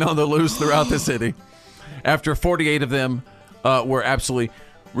remain on the loose throughout the city after 48 of them were absolutely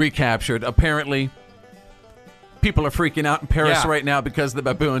recaptured. Apparently, people are freaking out in Paris right now because of the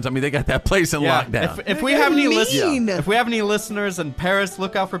baboons. I mean, they got that place in lockdown. If we have any listeners in Paris,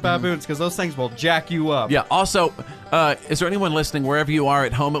 look out for baboons because those things will jack you up. Yeah. Also, is there anyone listening wherever you are,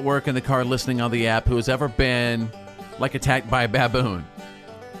 at home, at work, in the car, listening on the app, who has ever been like attacked by a baboon?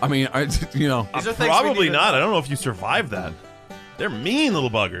 I mean, Probably not. I don't know if you survived that. They're mean little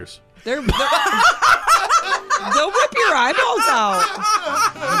buggers. They'll rip your eyeballs out.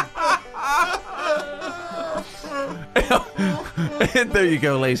 And there you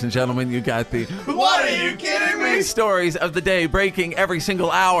go, ladies and gentlemen. You got the What, are you kidding me? stories of the day breaking every single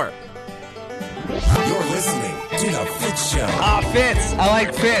hour. You're listening to the Fitz Show. Fitz. I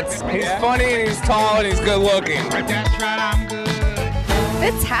like Fitz. He's funny and he's tall and he's good looking. That's right, I'm good.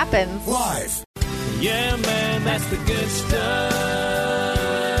 Fitz happens. Live. Yeah, man, that's the good stuff.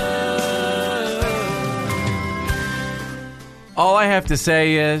 All I have to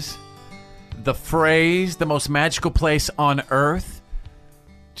say is the phrase, the most magical place on earth,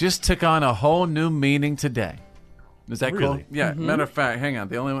 just took on a whole new meaning today. Is that cool? Really? Yeah. Matter of fact, hang on.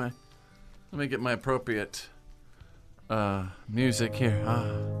 The only way. Let me get my appropriate music here.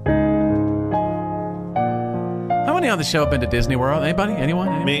 How many on the show have been to Disney World? Anybody?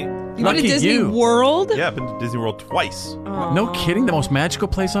 Anyone? Me. You been to Disney World? Yeah, I've been to Disney World twice. No kidding. The most magical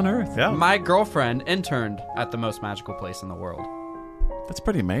place on earth. Yeah. My girlfriend interned at the most magical place in the world. That's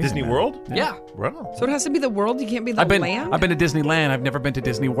pretty amazing. Disney man. World? Yeah. Right on. So it has to be the world? You can't be the I've been land? to Disneyland. I've never been to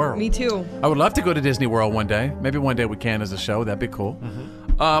Disney World. Me too. I would love to go to Disney World one day. Maybe one day we can as a show. That'd be cool.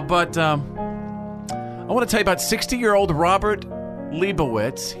 But I want to tell you about 60-year-old Robert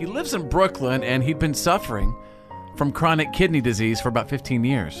Leibowitz. He lives in Brooklyn, and he'd been suffering from chronic kidney disease for about 15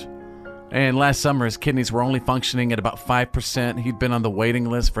 years. And last summer, his kidneys were only functioning at about 5%. He'd been on the waiting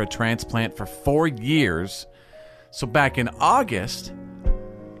list for a transplant for 4 years. So back in August,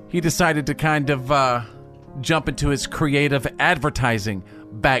 he decided to kind of jump into his creative advertising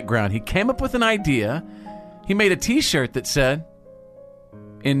background. He came up with an idea. He made a T-shirt that said,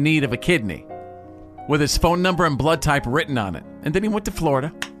 "In need of a kidney," with his phone number and blood type written on it. And then he went to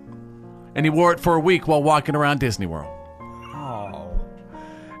Florida, and he wore it for a week while walking around Disney World.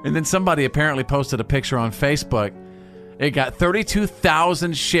 And then somebody apparently posted a picture on Facebook. It got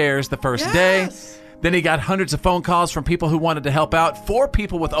 32,000 shares the first day. Then he got hundreds of phone calls from people who wanted to help out. 4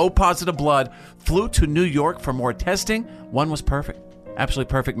 people with O-positive blood flew to New York for more testing. One was perfect.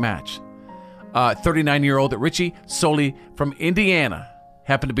 Absolutely perfect match. 39-year-old Richie Soli from Indiana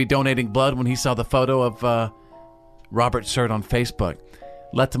happened to be donating blood when he saw the photo of Robert's shirt on Facebook.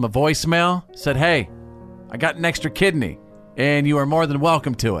 Left him a voicemail. Said, "Hey, I got an extra kidney. and you are more than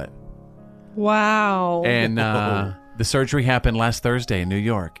welcome to it. Wow. And the surgery happened last Thursday in New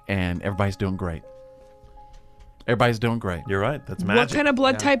York, and everybody's doing great. Everybody's doing great. You're right. That's magic. What kind of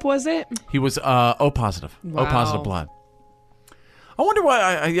blood type was it? He was O positive. Wow. O positive blood. I wonder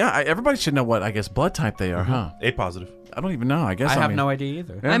why. Everybody should know what, I guess, blood type they are, huh? A positive. I don't even know. I guess I have no idea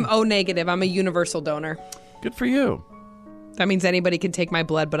either. Yeah. I'm O negative. I'm a universal donor. Good for you. That means anybody can take my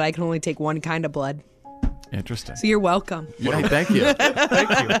blood, but I can only take one kind of blood. Interesting. So you're welcome. Hey, thank you. Thank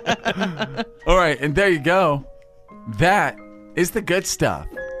you. All right, and there you go. That is the good stuff.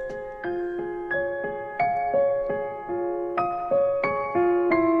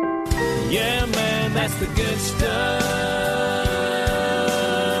 Yeah, man, that's the good stuff.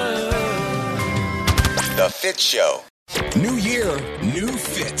 The Fitz Show. New year, new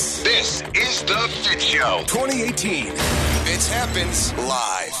Fitz. This is The Fitz Show 2018. Fitz happens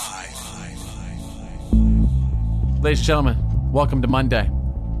live. Ladies and gentlemen, welcome to Monday.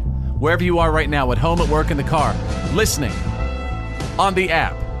 Wherever you are right now, at home, at work, in the car, listening, on the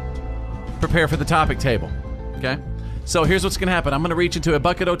app, prepare for the topic table, okay? So here's what's going to happen. I'm going to reach into a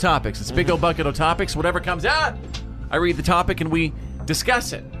bucket of topics. It's a big old bucket of topics. Whatever comes out, I read the topic and we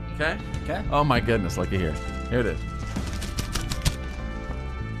discuss it, okay? Okay. Oh, my goodness, look at here. Here it is.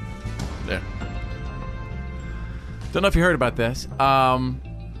 There. Don't know if you heard about this,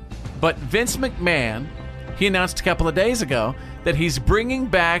 but Vince McMahon, he announced a couple of days ago that he's bringing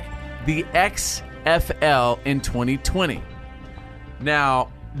back the XFL in 2020.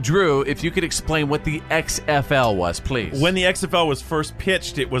 Now, Drew, if you could explain what the XFL was, please. When the XFL was first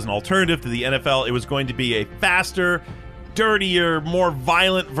pitched, it was an alternative to the NFL. It was going to be a faster, dirtier, more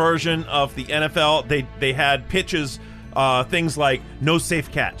violent version of the NFL. They had pitches, things like no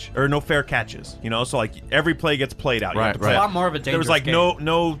safe catch or no fair catches. You know, so like every play gets played out. Right, It's a lot more of a dangerous There was like game.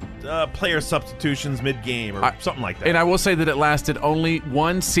 no player substitutions mid-game or something like that. And I will say that it lasted only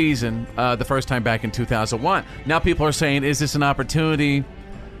one season the first time back in 2001. Now people are saying, is this an opportunity,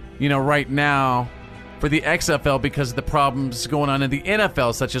 right now for the XFL because of the problems going on in the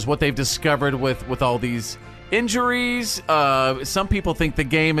NFL, such as what they've discovered with all these injuries? Some people think the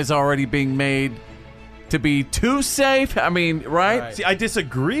game is already being made to be too safe. I mean, right? See, I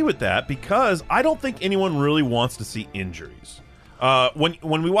disagree with that because I don't think anyone really wants to see injuries. When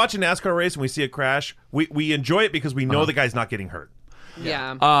we watch a NASCAR race and we see a crash, we enjoy it because we know the guy's not getting hurt.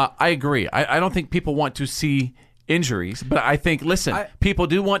 Yeah. I agree. I don't think people want to see injuries, but I think, listen, people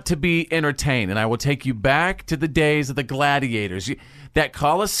do want to be entertained, and I will take you back to the days of the gladiators. That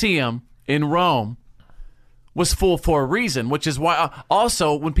Colosseum in Rome was full for a reason, which is why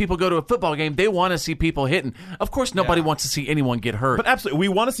also when people go to a football game, they want to see people hitting. Of course, nobody wants to see anyone get hurt. But absolutely, we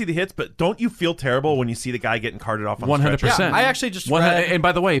want to see the hits, but don't you feel terrible when you see the guy getting carted off on 100%. the stretcher? Yeah, I actually just read... And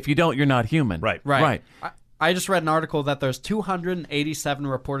by the way, if you don't, you're not human. Right. I just read an article that there's 287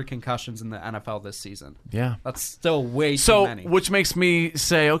 reported concussions in the NFL this season. Yeah. That's still way too many. Which makes me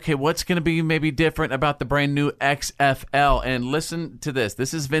say, okay, what's going to be maybe different about the brand new XFL? And listen to this.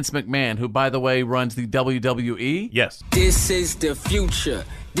 This is Vince McMahon, who, by the way, runs the WWE. Yes. This is the future.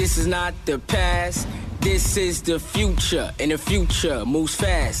 This is not the past. This is the future. And the future moves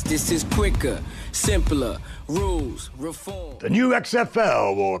fast. This is quicker, simpler, rules, reform. The new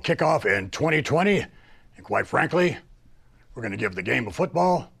XFL will kick off in 2020. And quite frankly, we're going to give the game of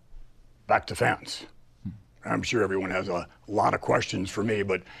football back to fans. I'm sure everyone has a lot of questions for me,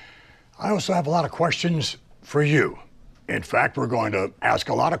 but I also have a lot of questions for you. In fact, we're going to ask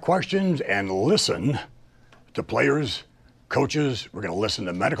a lot of questions and listen to players, coaches. We're going to listen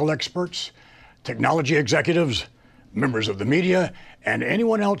to medical experts, technology executives, members of the media, and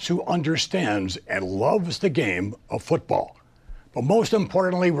anyone else who understands and loves the game of football. But most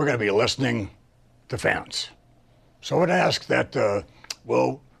importantly, we're going to be listening to fans. So I would ask that, the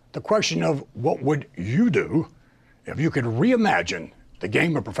question of what would you do if you could reimagine the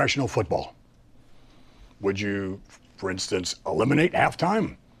game of professional football? Would you, for instance, eliminate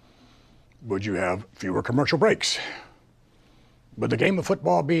halftime? Would you have fewer commercial breaks? Would the game of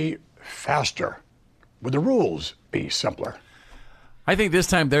football be faster? Would the rules be simpler? I think this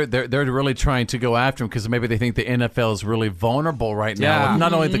time they're really trying to go after him because maybe they think the NFL is really vulnerable right now. Yeah. With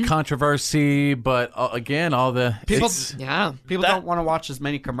not only the controversy, but again, all the People don't want to watch as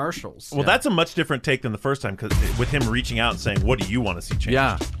many commercials. Well, that's a much different take than the first time because with him reaching out and saying, "What do you want to see change?"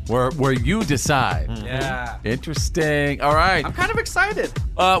 Yeah, where you decide. Yeah. Interesting. All right. I'm kind of excited.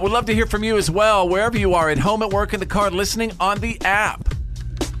 We'd love to hear from you as well, wherever you are, at home, at work, in the car, listening on the app.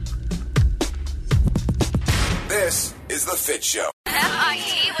 This is The Fitz Show.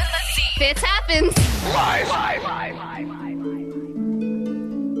 F-I-T with a C. Fitz happens. Live.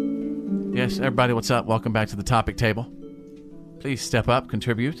 Yes, everybody, what's up? Welcome back to the topic table. Please step up,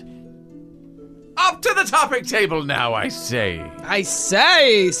 contribute. Up to the topic table now, I say. I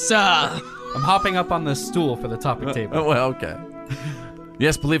say, sir. I'm hopping up on this stool for the topic table. Well, okay.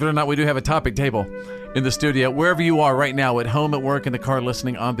 Yes, believe it or not, we do have a topic table in the studio. Wherever you are right now, at home, at work, in the car,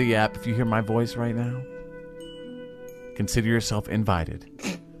 listening on the app, if you hear my voice right now, consider yourself invited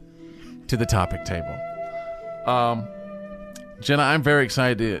to the topic table. Jenna, I'm very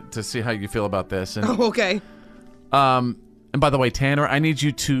excited to see how you feel about this. And, Okay. and by the way, Tanner, I need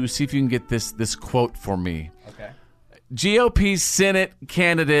you to see if you can get this quote for me. Okay. GOP Senate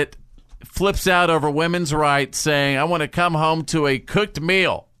candidate flips out over women's rights, saying, I want to come home to a cooked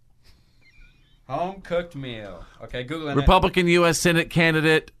meal. Home cooked meal. Okay, Googling Republican U.S. Senate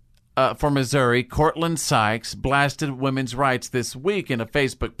candidate for Missouri, Cortland Sykes, blasted women's rights this week in a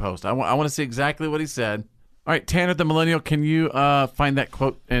Facebook post. I want to see exactly what he said. All right, Tanner the Millennial, can you find that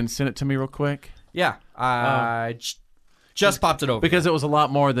quote and send it to me real quick? Yeah, I just popped it over. Because it was a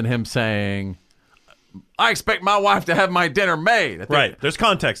lot more than him saying, I expect my wife to have my dinner made. Right. There's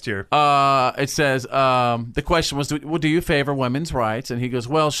context here. It says, the question was, do you favor women's rights? And he goes,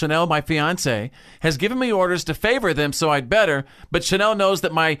 well, Chanel, my fiance, has given me orders to favor them, so I'd better. But Chanel knows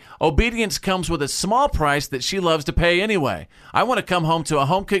that my obedience comes with a small price that she loves to pay anyway. I want to come home to a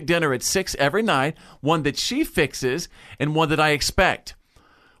home-cooked dinner at 6 every night, one that she fixes and one that I expect.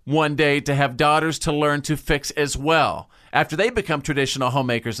 One day to have daughters to learn to fix as well, after they become traditional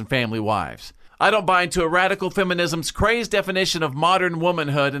homemakers and family wives. I don't buy into a radical feminism's crazed definition of modern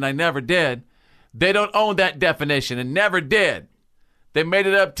womanhood, and I never did. They don't own that definition and never did. They made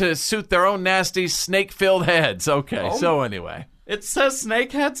it up to suit their own nasty, snake-filled heads. Okay, so anyway. It says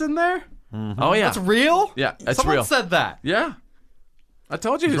snake heads in there? Mm-hmm. Oh, yeah. That's real? Yeah, that's Someone real. said that. Yeah. I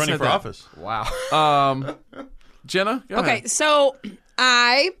told you He's who running said for that. office. Wow. Jenna, go Okay, ahead. so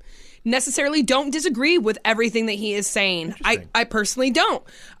I necessarily don't disagree with everything that he is saying. I personally don't.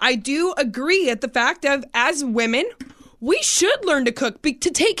 I do agree at the fact of, as women, we should learn to cook to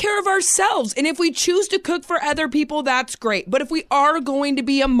take care of ourselves. And if we choose to cook for other people, that's great. But if we are going to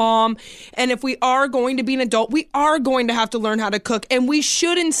be a mom and if we are going to be an adult, we are going to have to learn how to cook. And we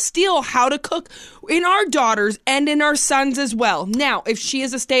should instill how to cook in our daughters and in our sons as well. Now, if she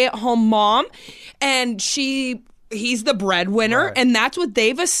is a stay-at-home mom and he's the breadwinner, right, and that's what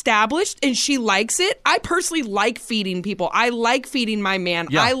they've established, and she likes it. I personally like feeding people. I like feeding my man.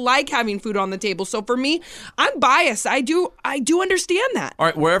 Yeah. I like having food on the table. So for me, I'm biased. I do understand that. All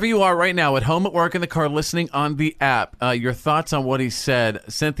right, wherever you are right now, at home, at work, in the car, listening on the app, your thoughts on what he said.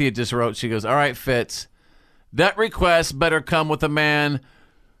 Cynthia just wrote, she goes, all right, Fitz, that request better come with a man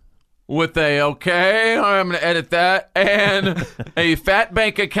with I'm going to edit that, and a fat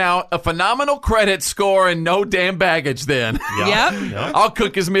bank account, a phenomenal credit score, and no damn baggage then. Yep. I'll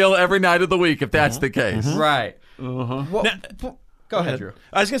cook his meal every night of the week if that's the case. Right. Uh-huh. Go ahead, Drew.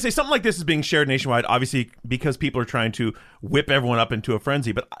 I was going to say, something like this is being shared nationwide, obviously, because people are trying to whip everyone up into a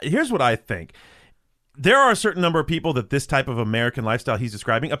frenzy. But here's what I think. There are a certain number of people that this type of American lifestyle he's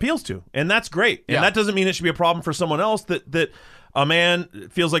describing appeals to, and that's great. And that doesn't mean it should be a problem for someone else that a man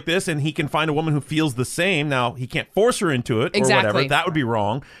feels like this and he can find a woman who feels the same. Now, he can't force her into it or whatever. That would be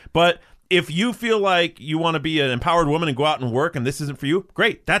wrong. But if you feel like you want to be an empowered woman and go out and work and this isn't for you,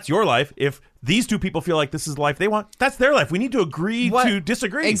 great. That's your life. If these two people feel like this is the life they want, that's their life. We need to agree to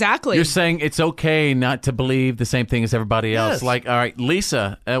disagree. Exactly. You're saying it's okay not to believe the same thing as everybody else. Yes. Like, all right,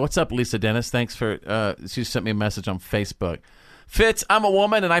 Lisa. What's up, Lisa Dennis? Thanks for, she sent me a message on Facebook. Fitz, I'm a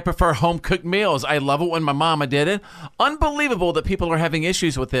woman and I prefer home-cooked meals. I love it when my mama did it. Unbelievable that people are having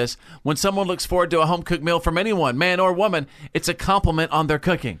issues with this. When someone looks forward to a home-cooked meal from anyone, man or woman, it's a compliment on their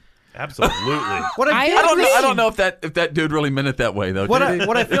cooking. Absolutely. I don't know if that dude really meant it that way, though. What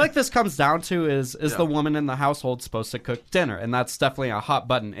I feel like this comes down to is the woman in the household supposed to cook dinner? And that's definitely a hot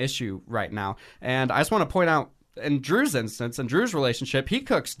button issue right now. And I just want to point out, in Drew's instance, in Drew's relationship, he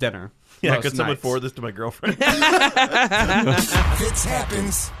cooks dinner. Yeah, could someone forward this to my girlfriend? Fitz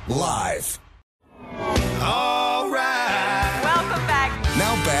happens live. All right. Welcome back.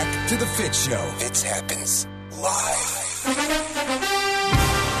 Now back to the Fitz Show. Fitz happens live.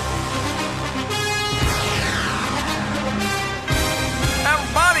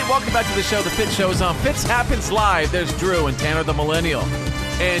 Everybody, welcome back to the show. The Fitz Show is on. Fitz happens live. There's Drew and Tanner the Millennial.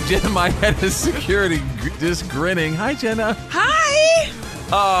 And Jenna, my head is security, just grinning. Hi, Jenna. Hi.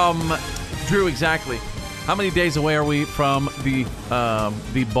 Drew, exactly. How many days away are we from the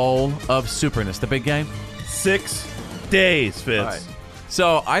bowl of Superness, the big game? 6 days, Fitz. All right.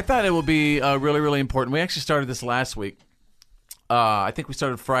 So I thought it would be really, really important. We actually started this last week. I think we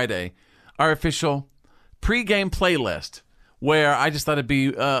started Friday. Our official pregame playlist, where I just thought it'd be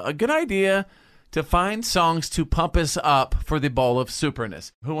a good idea to find songs to pump us up for the bowl of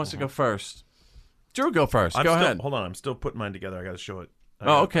superness. Who wants to go first? Drew, go first. Go ahead. Hold on. I'm still putting mine together. I got to show it.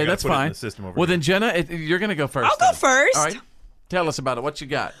 Okay, that's fine. The system over well, here. then, Jenna, you're going to go first. I'll go first. All right. Tell us about it. What you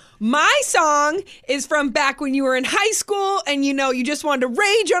got? My song is from back when you were in high school and, you just wanted to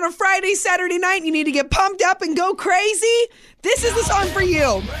rage on a Friday, Saturday night, and you need to get pumped up and go crazy. This is the song for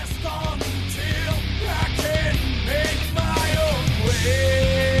you.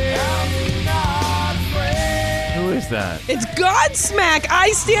 Who is that? It's Godsmack,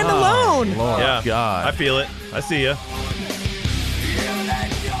 I Stand Alone. Lord Yeah, God. I feel it. I see you.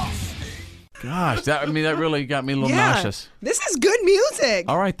 Gosh, that really got me a little nauseous. This is good music.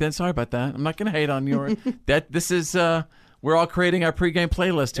 All right, then. Sorry about that. I'm not going to hate on your... This is... we're all creating our pregame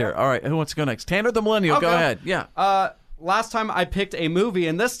playlist here. All right, who wants to go next? Tanner the Millennial, go ahead. Yeah. Last time I picked a movie,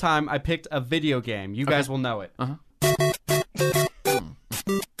 and this time I picked a video game. You guys will know it. Uh-huh.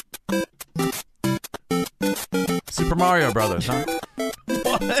 Super Mario Brothers, huh?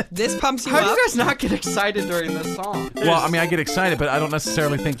 What? This pumps you How up? do you guys not get excited during this song? Well, I get excited, but I don't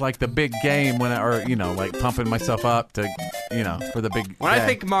necessarily think like the big game like pumping myself up to, for the big. When I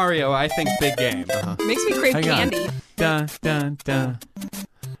think Mario, I think big game. Makes me crave Hang candy. on. Dun dun dun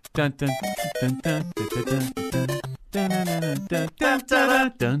dun dun dun dun dun.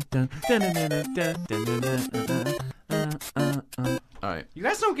 All right. You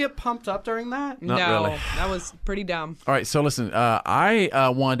guys don't get pumped up during that? Not No, really. that was pretty dumb. All right, so listen, I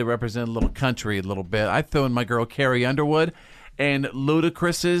wanted to represent a little country a little bit. I threw in my girl Carrie Underwood and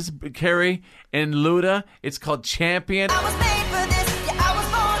Ludacris's Carrie and Luda. It's called Champion. I was made for this, yeah, I was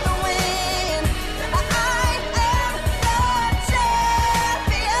born to win. I am the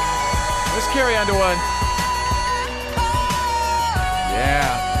champion. There's Carrie Underwood.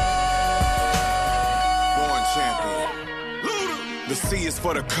 Yeah. The C is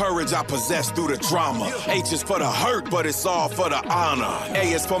for the courage I possess through the drama. H is for the hurt, but it's all for the honor.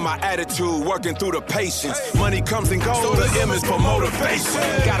 A is for my attitude, working through the patience. Money comes and goes, so the M is for motivation.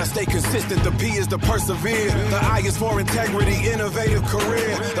 Gotta stay consistent, the P is to persevere. The I is for integrity, innovative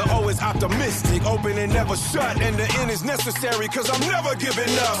career. The O is optimistic, open and never shut. And the N is necessary, cause I'm never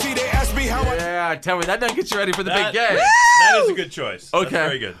giving up. See, they ask me how Yeah, tell me, that doesn't get you ready for the big game. That is a good choice. Okay. That's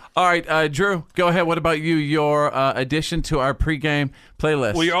very good. All right, Drew, go ahead. What about you? Your addition to our pregame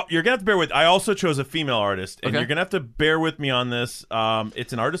playlist. Well, you're gonna have to bear with. I also chose a female artist, and Okay. you're gonna have to bear with me on this.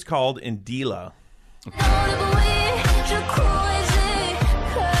 It's an artist called Indila.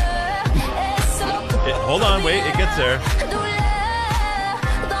 Hold on, wait, it gets there.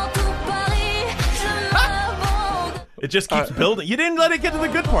 It just keeps building. You didn't let it get to the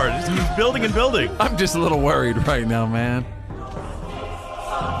good part. It just keeps building and building. I'm just a little worried right now, man.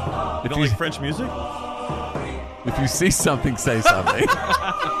 You don't like French music? If you see something, say something.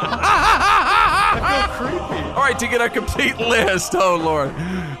 I feel creepy. All right, to get our complete list, oh Lord,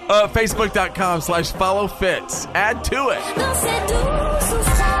 Facebook.com/follow Fitz. Add to it.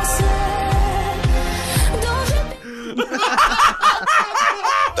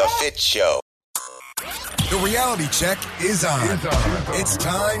 The Fitz Show. The reality check is on. It's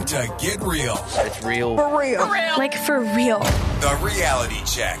time to get real. It's real. For real. Like for real. The reality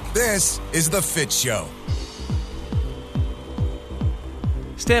check. This is The Fitz Show.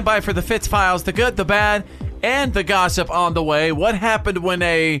 Stand by for the Fitz Files, the good, the bad, and the gossip on the way. What happened when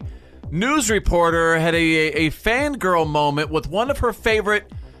a news reporter had a fangirl moment with one of her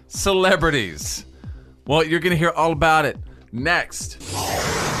favorite celebrities? Well, you're going to hear all about it next.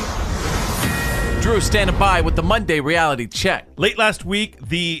 Drew standing by with the Monday reality check. Late last week,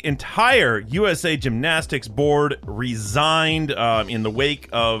 the entire USA Gymnastics board resigned in the wake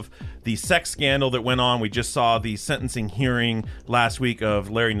of the sex scandal that went on. We just saw the sentencing hearing last week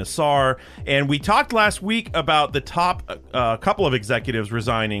of Larry Nassar. And we talked last week about the top couple of executives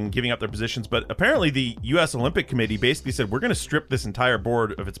resigning, giving up their positions. But apparently the U.S. Olympic Committee basically said, we're going to strip this entire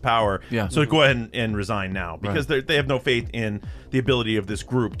board of its power. Yeah. So go ahead and resign now. Because they have no faith in the ability of this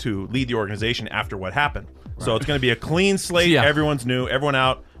group to lead the organization after what happened. So it's going to be a clean slate. Yeah. Everyone's new. Everyone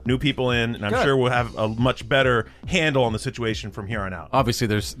out. New people in, and I'm Good. sure we'll have a much better handle on the situation from here on out. Obviously,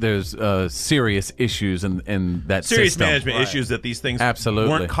 there's serious issues in that Serious system. management issues that these things Absolutely.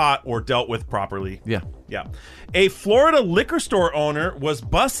 weren't caught or dealt with properly. Yeah. Yeah. A Florida liquor store owner was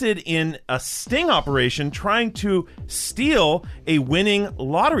busted in a sting operation trying to steal a winning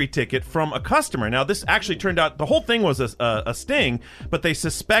lottery ticket from a customer. Now, this actually turned out, the whole thing was a sting, but they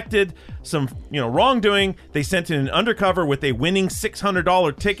suspected some wrongdoing. They sent in an undercover with a winning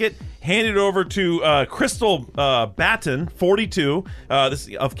 $600 ticket, handed it over to Crystal Batten, 42,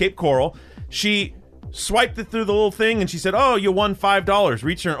 this of Cape Coral. She swiped it through the little thing, and she said, "Oh, you won $5."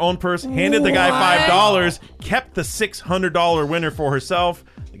 Reached in her own purse, handed the guy $5, kept the $600 winner for herself.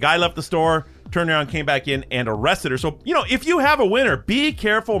 The guy left the store, turned around, came back in, and arrested her. So, if you have a winner, be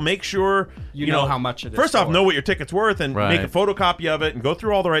careful. Make sure you know how much it is. First off, know what your ticket's worth and Right. make a photocopy of it and go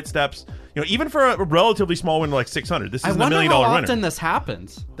through all the right steps. Even for a relatively small winner like $600, this isn't $1 million winner. how often this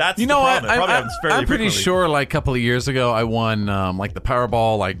happens. That's You know the what? problem. It probably happens fairly I'm pretty frequently. sure like a couple of years ago I won like the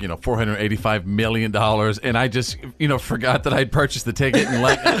Powerball, like, $485 million, and I just, forgot that I'd purchased the ticket, and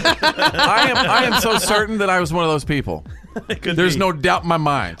like I am so certain that I was one of those people. There's no doubt in my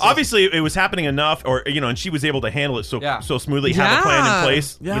mind. Obviously, it was happening enough, and she was able to handle it so smoothly, have a plan in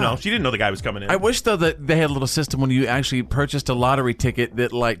place. Yeah. She didn't know the guy was coming in. I wish, though, that they had a little system when you actually purchased a lottery ticket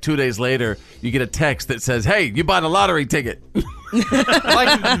that, like, 2 days later, you get a text that says, "Hey, you bought a lottery ticket."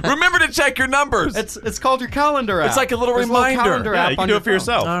 Remember to check your numbers. It's called your calendar app. It's like a little There's reminder. calendar Yeah, app you can on do your it for phone.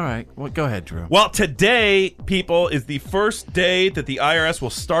 yourself. All right. Well, go ahead, Drew. Well, today, people, is the first day that the IRS will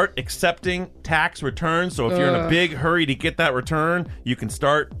start accepting tax returns. So if you're in a big hurry to get that return, you can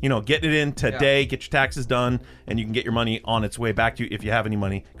start, getting it in today, get your taxes done, and you can get your money on its way back to you if you have any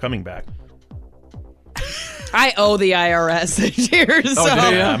money coming back. I owe the IRS this year, so do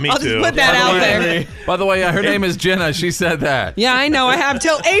you? Yeah, me I'll too. just put that out there. By the way, her name is Jenna. She said that. Yeah, I know. I have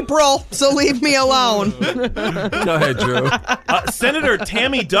till April, so leave me alone. Go ahead, Drew. Senator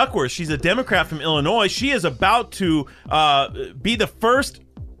Tammy Duckworth, she's a Democrat from Illinois. She is about to be the first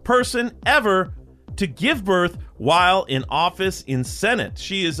person ever to give birth while in office in Senate.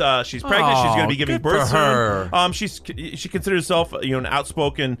 She's pregnant. She's going to be giving good birth for her. soon. She considers herself an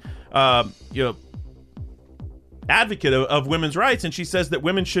outspoken advocate of women's rights, and she says that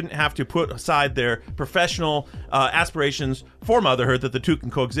women shouldn't have to put aside their professional aspirations for motherhood, that the two can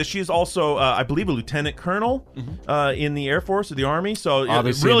coexist. She is also, I believe, a lieutenant colonel in the Air Force or the Army, so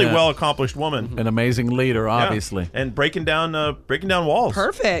Obviously really not. well-accomplished woman. An amazing leader, obviously. Yeah. And breaking down walls.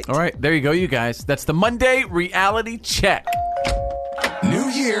 Perfect. All right, there you go, you guys. That's the Monday Reality Check. New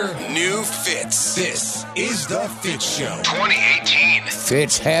year, new Fitz. This is the Fitz Show 2018.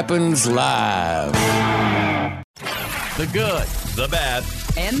 Fitz happens live. The good, the bad,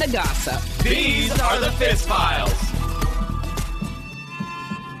 And the gossip. These are the Fitz Files.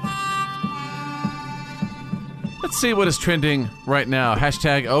 Let's see what is trending right now.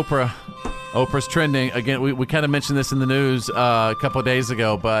 Hashtag Oprah. Oprah's trending. Again, we kind of mentioned this in the news a couple of days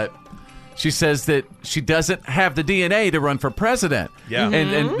ago, but she says that she doesn't have the DNA to run for president. Yeah.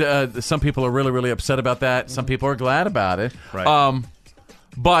 And some people are really, really upset about that. Some people are glad about it. Right.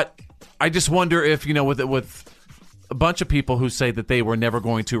 But I just wonder if, with a bunch of people who say that they were never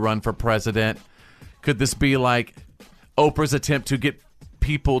going to run for president, could this be like Oprah's attempt to get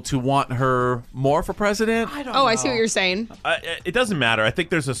people to want her more for president? I see what you're saying. It doesn't matter. I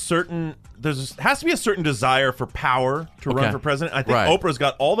think has to be a certain desire for power to run for president. I think Oprah's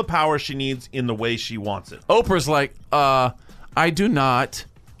got all the power she needs in the way she wants it. Oprah's like, I do not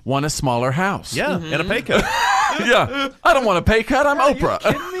want a smaller house. Yeah, and a pay cut. Yeah, I don't want a pay cut. I'm Oprah.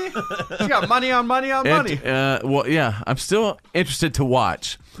 Are you kidding me? She got money on money on money. Well, yeah, I'm still interested to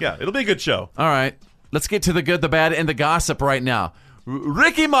watch. Yeah, it'll be a good show. All right, let's get to the good, the bad, and the gossip right now.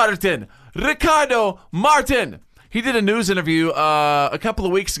 Ricardo Martin. He did a news interview a couple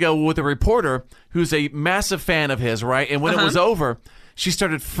of weeks ago with a reporter who's a massive fan of his, right? And when it was over, she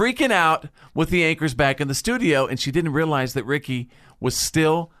started freaking out with the anchors back in the studio, and she didn't realize that Ricky was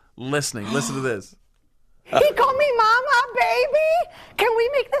still listening. Listen to this. He called me mama, baby. Can we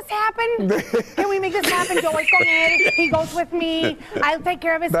make this happen? Can we make this happen? Joey's going in. He goes with me. I'll take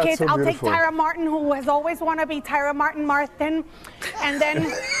care of his That's kids. so I'll beautiful. take Tyra Martin, who has always wanted to be Tyra Martin. And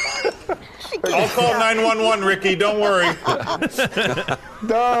then... I'll call 911, Ricky. Don't worry.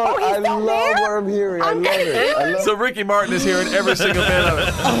 No, I love what I'm hearing. I love it. So Ricky Martin is hearing every single bit of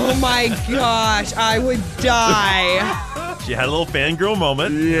it. Oh my gosh, I would die. She had a little fangirl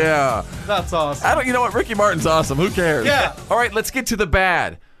moment. Yeah. That's awesome. You know what? Ricky Martin's awesome. Who cares? Yeah. All right, let's get to the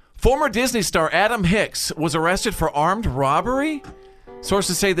bad. Former Disney star Adam Hicks was arrested for armed robbery.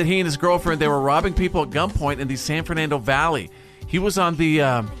 Sources say that he and his girlfriend, they were robbing people at gunpoint in the San Fernando Valley. He was on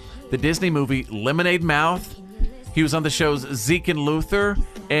the Disney movie Lemonade Mouth. He was on the shows Zeke and Luther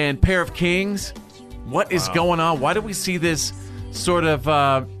and Pair of Kings. What is going on? Why do we see this sort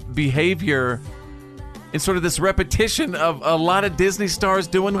of behavior and sort of this repetition of a lot of Disney stars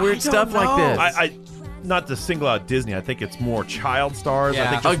doing weird stuff like this? I not to single out Disney. I think it's more child stars. Yeah.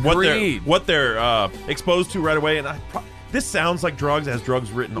 I think just Agreed. what they're exposed to right away. And this sounds like drugs. It has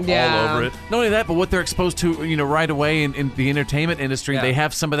drugs written all over it. Not only that, but what they're exposed to, right away in the entertainment industry. Yeah. They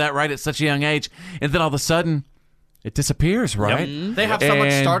have some of that right at such a young age, and then all of a sudden, it disappears, right? They have so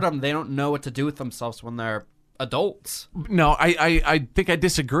much stardom, they don't know what to do with themselves when they're adults. No, I think I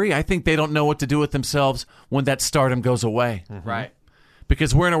disagree. I think they don't know what to do with themselves when that stardom goes away. Right.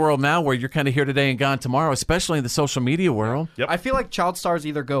 Because we're in a world now where you're kind of here today and gone tomorrow, especially in the social media world. I feel like child stars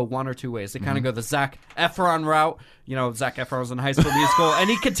either go one or two ways. They kind of go the Zac Efron route. You know, Zac Efron was in High School Musical, and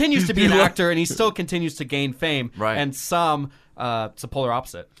he continues to be an actor, and he still continues to gain fame. Right. And some, it's a polar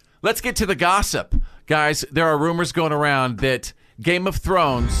opposite. Let's get to the gossip. Guys, there are rumors going around that Game of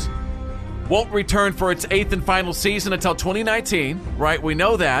Thrones won't return for its 8th and final season until 2019, right? We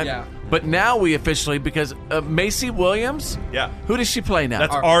know that. Yeah. But now we officially, because Macy Williams? Yeah. Who does she play now?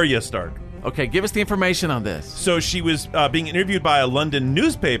 That's Arya Stark. Okay, give us the information on this. So she was being interviewed by a London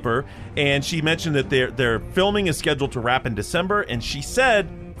newspaper, and she mentioned that their filming is scheduled to wrap in December, and she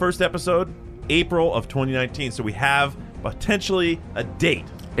said, first episode, April of 2019. So we have potentially a date.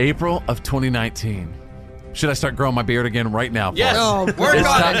 April of 2019. Should I start growing my beard again right now? Yes. folks? Work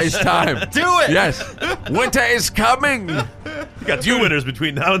on it. It's time. Do it. Yes. Winter is coming. You got 2 winners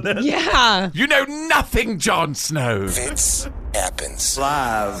between now and then. Yeah. You know nothing, Jon Snow. Fitz happens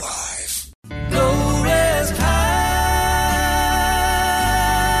Live. Go rest high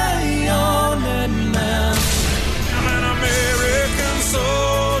on that mountain. I'm an American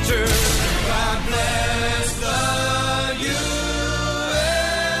soldier. God bless the USA.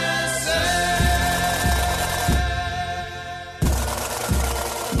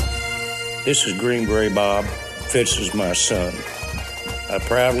 This is Green Beret Bob. Fitz is my son. I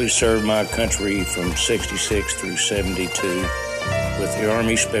proudly served my country from 66 through 72 with the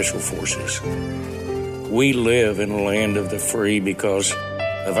Army Special Forces. We live in a land of the free because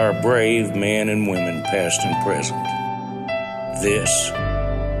of our brave men and women, past and present. This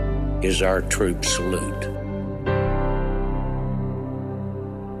is our troop salute.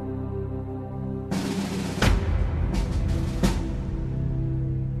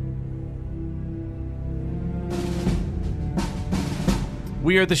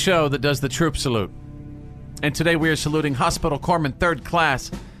 We are the show that does the troop salute. And today we are saluting Hospital Corpsman 3rd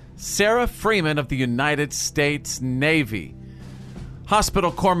Class Sarah Freeman of the United States Navy.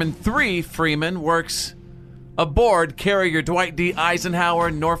 Hospital Corpsman 3 Freeman works aboard carrier Dwight D.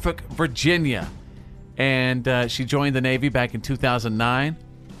 Eisenhower, Norfolk, Virginia. And she joined the Navy back in 2009.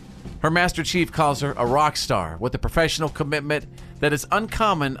 Her Master Chief calls her a rock star with a professional commitment that is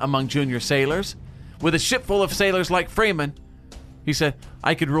uncommon among junior sailors. With a ship full of sailors like Freeman, he said,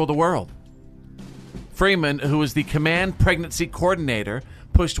 I could rule the world. Freeman, who was the command pregnancy coordinator,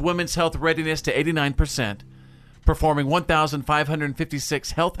 pushed women's health readiness to 89%, performing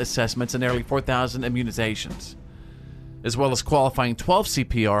 1,556 health assessments and nearly 4,000 immunizations, as well as qualifying 12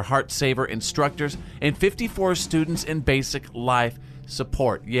 CPR heart saver instructors and 54 students in basic life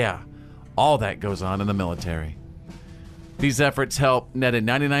support. Yeah, all that goes on in the military. These efforts help net a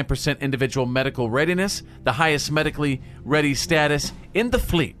 99% individual medical readiness, the highest medically ready status in the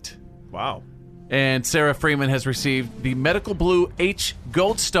fleet. Wow. And Sarah Freeman has received the Medical Blue H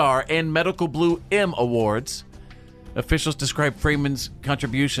Gold Star and Medical Blue M awards. Officials described Freeman's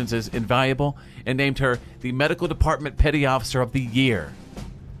contributions as invaluable and named her the Medical Department Petty Officer of the Year.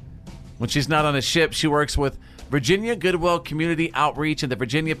 When she's not on a ship, she works with Virginia Goodwill Community Outreach and the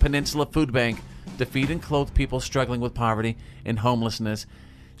Virginia Peninsula Food Bank to feed and clothe people struggling with poverty and homelessness.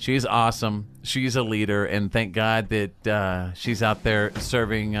 She's awesome. She's a leader, and thank God that she's out there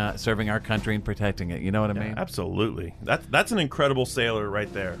serving our country and protecting it. You know what I mean? Absolutely. That's an incredible sailor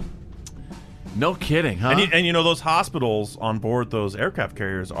right there. No kidding, huh? And you know, those hospitals on board those aircraft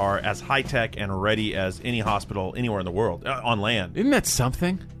carriers are as high-tech and ready as any hospital anywhere in the world, on land. Isn't that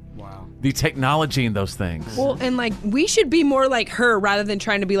something? Wow. The technology in those things. Well, and like we should be more like her rather than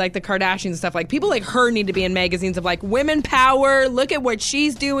trying to be like the Kardashians and stuff. Like people like her need to be in magazines of like women power. Look at what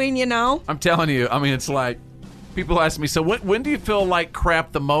she's doing, you know? I'm telling you, I mean, it's like people ask me, so when do you feel like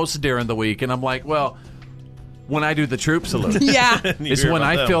crap the most during the week? And I'm like, well, when I do the troop salute. Yeah. It's when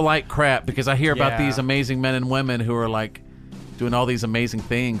I feel like crap because I hear about these amazing men and women who are like doing all these amazing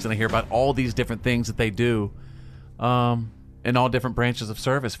things, and I hear about all these different things that they do. In all different branches of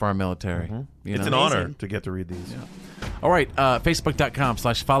service for our military. You It's know? an honor to get to read these. Yeah. All right,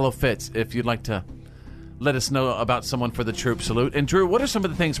 Facebook.com/followFitz if you'd like to let us know about someone for the troop salute. And Drew, what are some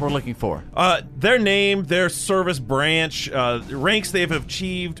of the things we're looking for? Their name, their service branch, ranks they've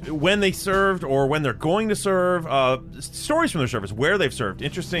achieved, when they served or when they're going to serve, stories from their service, where they've served,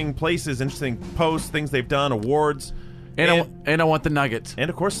 interesting places, interesting posts, things they've done, awards. And I want the nuggets. And,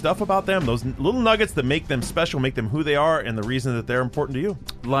 of course, stuff about them. Those little nuggets that make them special, make them who they are, and the reason that they're important to you.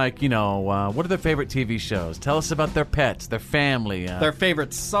 Like, what are their favorite TV shows? Tell us about their pets, their family. Their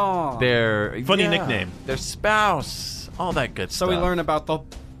favorite song. Their funny nickname. Their spouse. All that good stuff. So we learn about the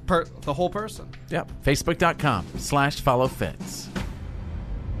whole person. Yep. Facebook.com/followfitz.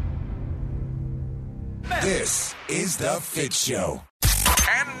 This is the Fitz Show.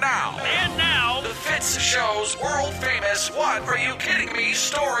 And now, the Fitz Show's world-famous What Are You Kidding Me?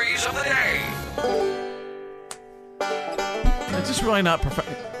 Stories of the Day. It's just really not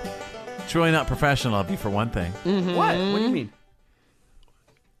It's really not professional of you, for one thing. Mm-hmm. What? What do you mean?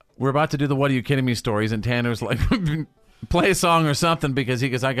 We're about to do the What Are You Kidding Me? stories, and Tanner's like, play a song or something because he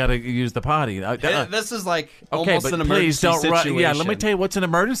goes, I got to use the potty. This is like okay, almost but an emergency please don't situation. Yeah, let me tell you what's an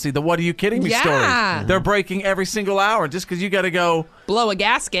emergency. The What Are You Kidding Me? Yeah. stories. They're breaking every single hour just because you got to go. Blow a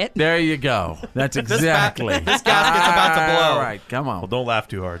gasket. There you go. That's exactly. This gasket's about to blow. All right, come on. Well, don't laugh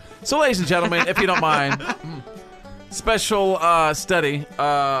too hard. So, ladies and gentlemen, if you don't mind, special study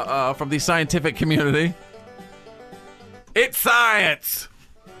from the scientific community. It's science.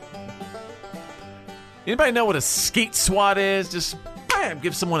 Anybody know what a skeet swat is? Just bam,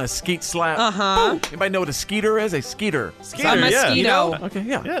 give someone a skeet slap. Uh-huh. Anybody know what a skeeter is? A skeeter. Skeeter, a mosquito. You know? Okay,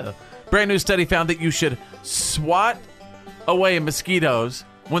 yeah. Brand new study found that you should swat away mosquitoes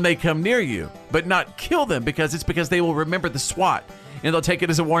when they come near you, but not kill them because they will remember the swat and they'll take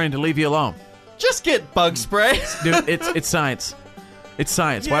it as a warning to leave you alone. Just get bug spray. Dude, it's science. It's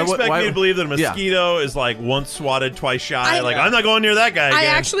science. You expect me to believe that a mosquito is like once swatted, twice shy? I'm not going near that guy again. I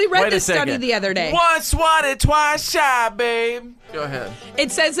actually read Wait a this study second. the other day. Once swatted, twice shy, babe. Go ahead.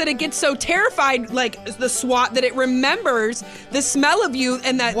 It says that it gets so terrified, like the swat, that it remembers the smell of you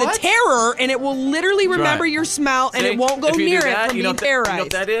and that the terror, and it will literally remember your smell, and See? it won't go If you do near that, it from you know being terrorized. You know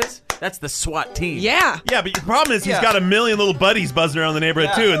what that is? That's the SWAT team. Yeah. Yeah, but the problem is he's got a million little buddies buzzing around the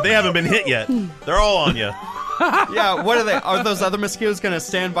neighborhood too, and they haven't been hit yet. They're all on you. Yeah, what are they? Are those other mosquitoes going to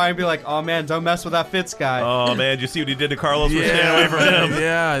stand by and be like, oh man, don't mess with that Fitz guy? Oh man, did you see what he did to Carlos? We're staying away from him.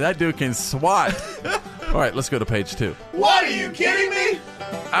 Yeah, that dude can SWAT. All right, let's go to page 2. What, are you kidding me?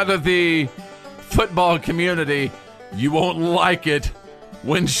 Out of the football community, you won't like it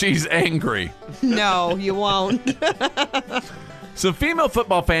when she's angry. No, you won't. Some female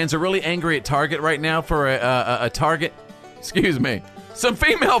football fans are really angry at Target right now for a Target. Excuse me. Some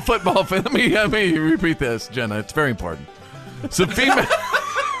female football fans. Let me repeat this, Jenna. It's very important. Some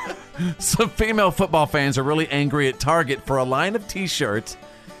female football fans are really angry at Target for a line of T-shirts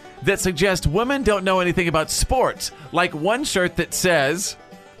that suggest women don't know anything about sports. Like one shirt that says,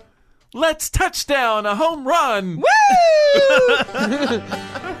 "Let's touchdown, a home run." Woo!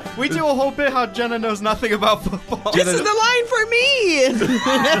 We do a whole bit how Jenna knows nothing about football. This is the line for me.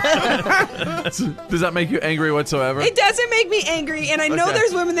 Does that make you angry whatsoever? It doesn't make me angry, and I know Okay.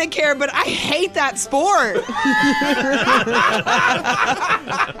 there's women that care, but I hate that sport.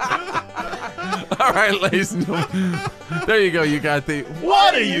 All right, ladies and gentlemen. There you go. You got the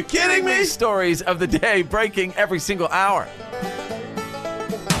What are you kidding me? stories of the day breaking every single hour.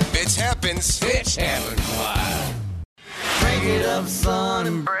 Bitch happens. Bitch happens. Break it up, son,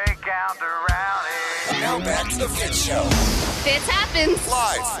 and break out the rowdy. Now back to the Fitz Show. Fitz happens.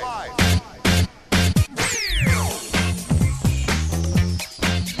 Live.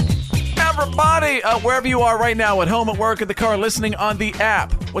 Everybody, wherever you are right now, at home, at work, in the car, listening on the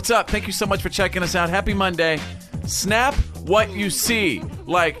app. What's up? Thank you so much for checking us out. Happy Monday. Snap what you see.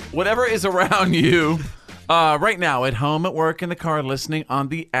 Like, whatever is around you right now, at home, at work, in the car, listening on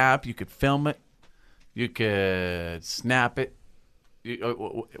the app. You could film it. You could snap it.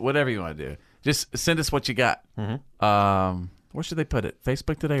 Whatever you want to do. Just send us what you got. Mm-hmm. Where should they put it?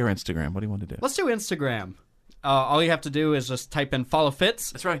 Facebook today or Instagram? What do you want to do? Let's do Instagram. All you have to do is just type in follow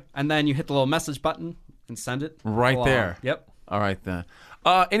Fitz. That's right. And then you hit the little message button and send it. Right along. there. Yep. All right, then.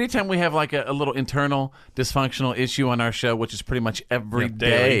 Anytime we have like a little internal dysfunctional issue on our show, which is pretty much every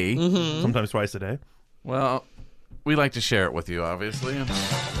day. Daily. Sometimes twice a day. Well, we like to share it with you, obviously.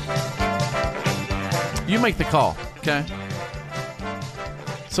 You make the call, okay?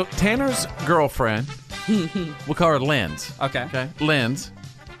 So Tanner's girlfriend, we'll call her Linz. Okay. Linz.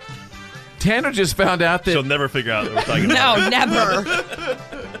 Tanner just found out that... She'll never figure out that we're talking about No, her. never.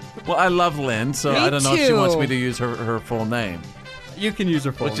 Well, I love Lynn, so Me I don't know if she too. wants me to use her full name. You can use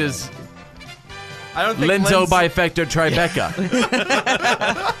her full Which name. is I don't think Linzo Linz- Bifector Tribeca.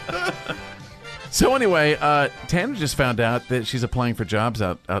 So anyway, Tanner just found out that she's applying for jobs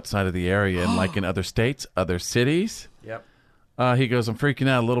outside of the area and like in other states, other cities. Yep. He goes, I'm freaking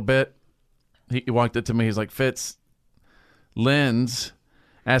out a little bit. He walked up to me. He's like, Fitz, Linz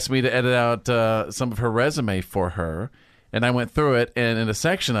asked me to edit out some of her resume for her, and I went through it, and in a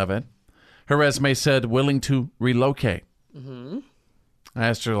section of it, her resume said willing to relocate. Mm-hmm. I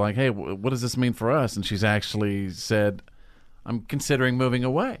asked her, like, hey, what does this mean for us? And she's actually said, I'm considering moving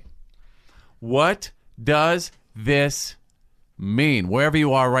away. What does this mean? Wherever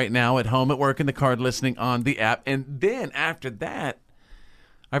you are right now, at home, at work, in the car, listening on the app. And then after that,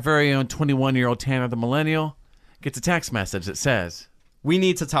 our very own 21-year-old Tanner the Millennial gets a text message that says, we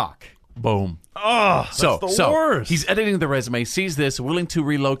need to talk. Boom. Oh, that's the worst. He's editing the resume, sees this, willing to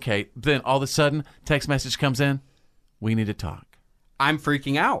relocate. Then all of a sudden, text message comes in, we need to talk. I'm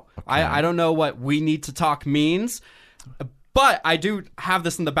freaking out. Okay. I don't know what we need to talk means, but I do have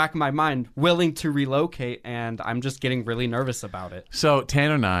this in the back of my mind, willing to relocate, and I'm just getting really nervous about it. So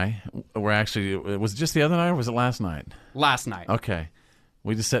Tanner and I were actually, was it just the other night or was it last night? Last night. Okay.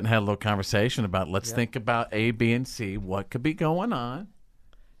 We just sat and had a little conversation about let's think about A, B, and C, what could be going on.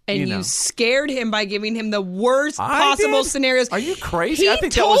 And you scared him by giving him the worst possible scenarios. Are you crazy? He I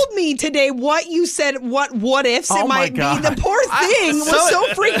think told me today what you said, what ifs it might be. The poor thing was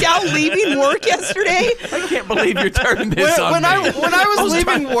so freaked out leaving work yesterday. I can't believe you're turning this on when me. When I was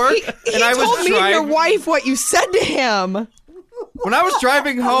leaving work, he I was told me and your wife what you said to him. When I was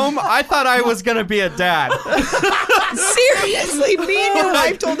driving home, I thought I was going to be a dad. Seriously, me and your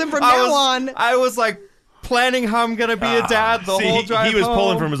wife told him from now on. I was like, planning how I'm gonna be a dad the whole drive he was home.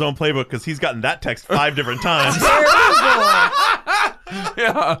 pulling from his own playbook because he's gotten that text 5 different times.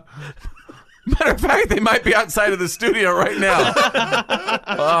 Yeah. Matter of fact, they might be outside of the studio right now.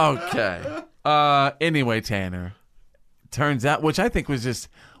 Okay. Anyway, Tanner, turns out, which I think was just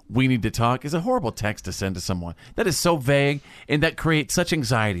we need to talk, is a horrible text to send to someone. That is so vague, and that creates such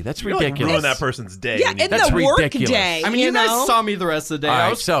anxiety. That's ridiculous. Like ruin that person's day. Yeah, in that's the work ridiculous. day. I mean, you guys saw me the rest of the day. I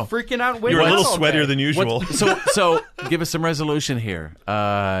was freaking out. You were a little sweatier than usual. So give us some resolution here.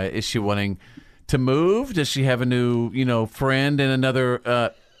 Is she wanting to move? Does she have a new, friend in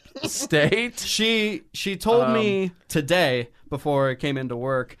another state? She told me today before I came into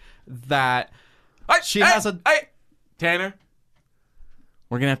work that she has a Tanner.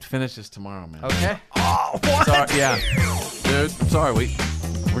 We're going to have to finish this tomorrow, man. Okay. Oh, what? Sorry, yeah. Dude, I'm sorry.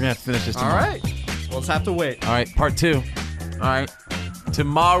 We're going to have to finish this tomorrow. All right. Well, let's have to wait. All right, part 2. All right.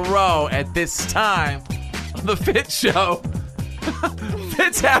 Tomorrow at this time on The Fitz Show,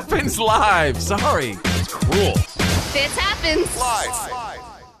 Fitz happens live. Sorry. It's cruel. Fitz happens Live.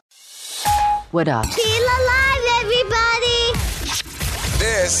 What up? Feel alive, everybody!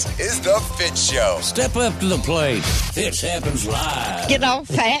 This is The Fitz Show. Step up to the plate. Fitz happens live. Get all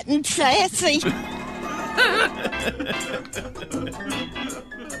fat and sassy. I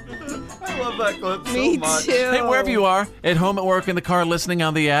love that clip so Me much. too. Hey, wherever you are, at home, at work, in the car, listening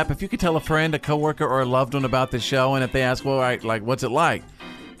on the app, if you could tell a friend, a coworker, or a loved one about the show, and if they ask, well, all right, like, what's it like?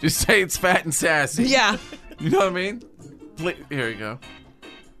 Just say it's fat and sassy. Yeah. You know what I mean? Here you go.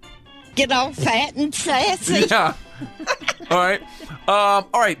 Get all fat and sassy. Yeah. All right. All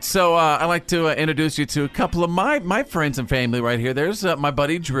right. So I'd like to introduce you to a couple of my friends and family right here. There's my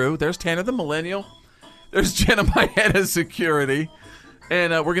buddy Drew. There's Tanner the Millennial. There's Jenna, my head of security.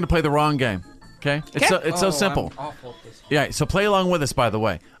 And we're going to play the wrong game. Okay? It's so simple. I'm awful at this. Yeah. So play along with us, by the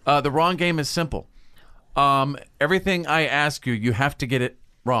way. The wrong game is simple. Everything I ask you, you have to get it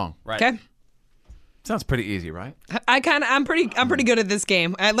wrong. Right. Okay. Sounds pretty easy, right? I'm pretty good at this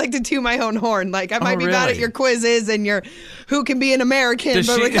game. I like to toot my own horn. Like I might be bad at your quizzes and your who can be an American,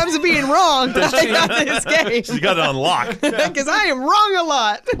 but when it comes to being wrong, I got this game. She's got it on lock. Because I am wrong a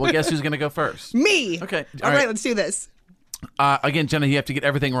lot. Well, guess who's going to go first? Me. Okay. All right, let's do this. Again, Jenna, you have to get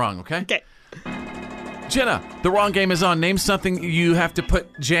everything wrong, okay? Okay. Jenna, the wrong game is on. Name something you have to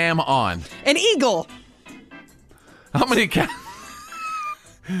put jam on. An eagle. How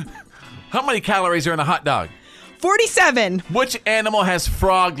many calories are in a hot dog? 47. Which animal has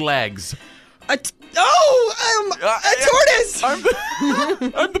frog legs? A tortoise. I'm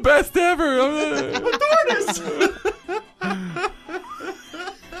the best ever. A tortoise.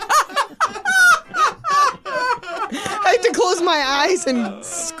 I have to close my eyes and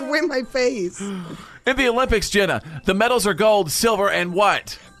squint my face. In the Olympics, Jenna, the medals are gold, silver, and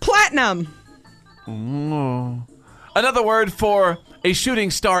what? Platinum. Ooh. Another word for a shooting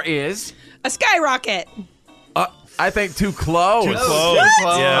star is? A skyrocket. I think too close. Too close.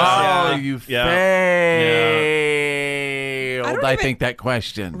 Yeah. Oh, you Yeah. failed. I think that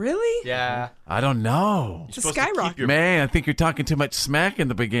question. Really? Yeah. I don't know. It's a skyrocket. Man, I think you're talking too much smack in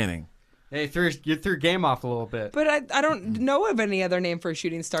the beginning. Hey, you threw game off a little bit. But I don't know of any other name for a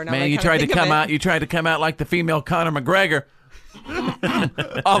shooting star now. Man, you tried to come out like the female Conor McGregor.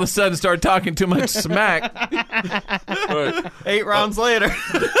 all of a sudden started talking too much smack. 8 rounds later.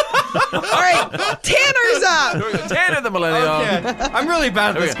 All right, Tanner's up. Tanner the Millennial. Okay. I'm really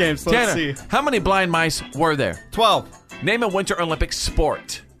bad at this game, so Tanner, let's see. how many blind mice were there? 12. Name a Winter Olympic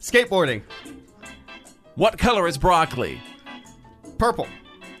sport. Skateboarding. What color is broccoli? Purple.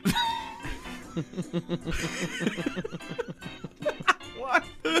 What?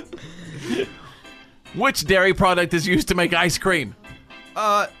 Which dairy product is used to make ice cream?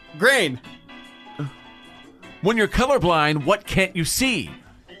 Grain. When you're colorblind, what can't you see?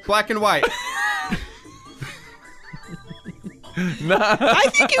 Black and white. I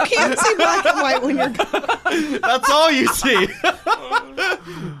think you can't see black and white when you're. That's all you see.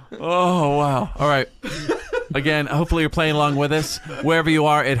 Oh, wow. All right. Again, hopefully you're playing along with us. Wherever you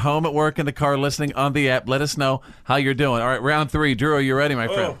are, at home, at work, in the car, listening on the app, let us know how you're doing. All right, round 3. Drew, are you ready, my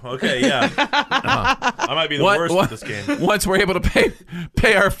friend? Oh, okay, yeah. I might be the worst at this game. Once we're able to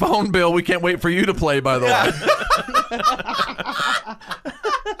pay our phone bill, we can't wait for you to play, by the way.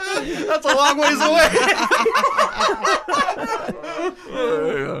 That's a long ways away.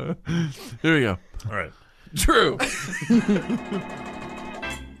 Here we go. All right. Drew.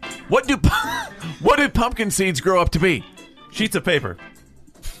 What do pumpkin seeds grow up to be? Sheets of paper.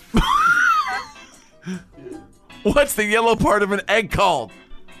 What's the yellow part of an egg called?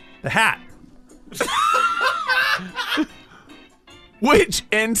 The hat. Which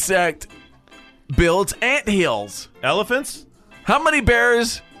insect builds anthills? Elephants. How many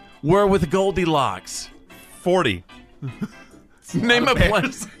bears were with Goldilocks? 40. Name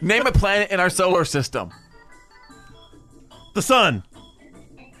a planet in our solar system. The sun.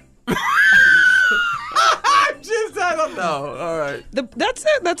 I don't know. All right. That's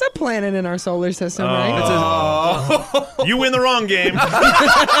a planet in our solar system, right? You win the wrong game.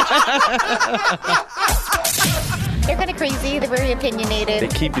 They're kind of crazy. They're very opinionated. They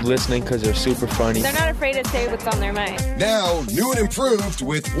keep you listening because they're super funny. They're not afraid to say what's on their mind. Now, new and improved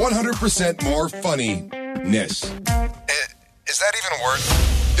with 100% more funniness. Is that even a word?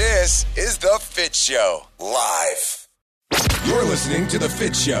 This is The Fitz Show, live. You're listening to The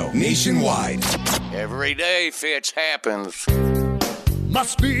Fitz Show nationwide. Every day, Fitz happens.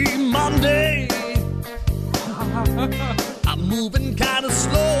 Must be Monday. I'm moving kind of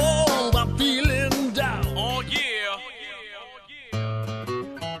slow. I'm feeling down. Oh, yeah.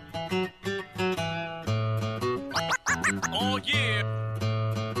 Oh, yeah.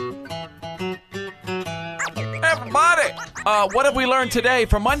 Everybody, what have we learned today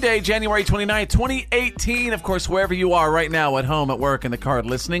for Monday, January 29th, 2018? Of course, wherever you are right now, at home, at work, in the car,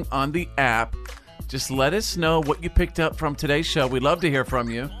 listening on the app, just let us know what you picked up from today's show. We'd love to hear from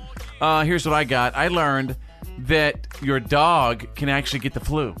you. Here's what I got. I learned that your dog can actually get the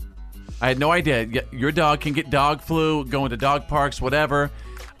flu. I had no idea. Your dog can get dog flu, going to dog parks, whatever.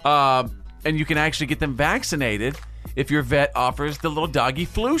 And you can actually get them vaccinated if your vet offers the little doggy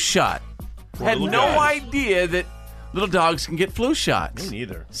flu shot. Had no idea that little dogs can get flu shots. Me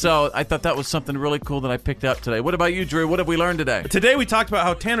neither. So I thought that was something really cool that I picked up today. What about you, Drew? What have we learned today? Today we talked about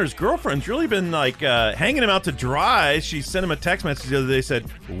how Tanner's girlfriend's really been hanging him out to dry. She sent him a text message the other day, said,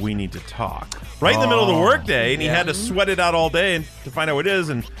 "We need to talk." Right in the middle of the workday, and he had to sweat it out all day to find out what it is.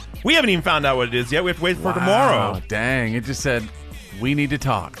 And we haven't even found out what it is yet. We have to wait for tomorrow. Dang, it just said, "We need to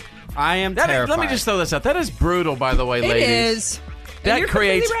talk." I am terrified. Let me just throw this out. That is brutal, by the way, ladies. It is. That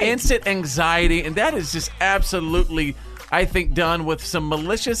creates instant anxiety, and that is just absolutely, I think, done with some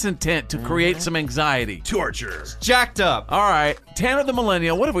malicious intent to create some anxiety. Torture. Jacked up. All right. Tanner the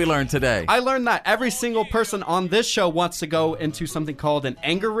Millennial, what have we learned today? I learned that every single person on this show wants to go into something called an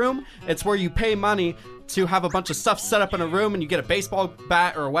anger room. It's where you pay money to have a bunch of stuff set up in a room, and you get a baseball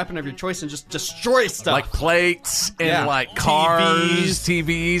bat or a weapon of your choice and just destroy stuff. Like plates and like cars,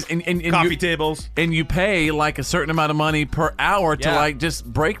 TVs and coffee tables. And you pay like a certain amount of money per hour to like just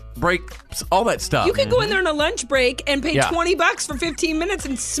break all that stuff. You could go in there on a lunch break and pay $20 for 15 minutes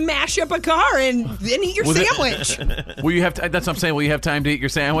and smash up a car and then eat your sandwich. Will you have to, that's what I'm saying. Will you have time to eat your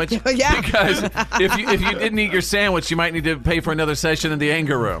sandwich? Yeah. Because if you didn't eat your sandwich, you might need to pay for another session in the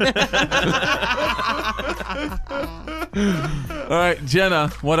anger room. All right, Jenna,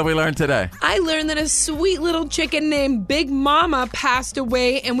 what have we learned today? I learned that a sweet little chicken named Big Mama passed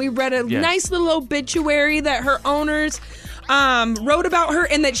away, and we read a nice little obituary that her owners wrote about her,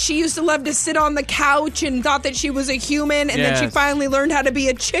 and that she used to love to sit on the couch and thought that she was a human, and then she finally learned how to be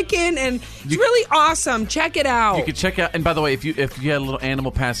a chicken, and it's really awesome. Check it out. You can check out, and by the way, if you had a little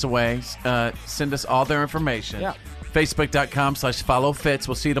animal pass away, send us all their information. Yeah. Facebook.com/follow Fitz.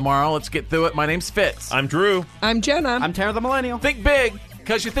 We'll see you tomorrow. Let's get through it. My name's Fitz. I'm Drew. I'm Jenna. I'm Tanner the Millennial. Think big.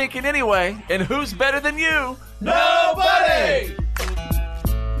 Because you're thinking anyway, and who's better than you? Nobody!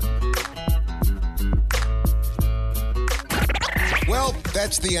 Well,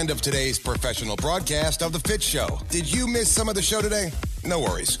 that's the end of today's professional broadcast of The Fitz Show. Did you miss some of the show today? No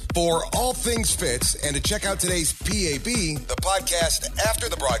worries. For all things Fitz and to check out today's PAB, the podcast after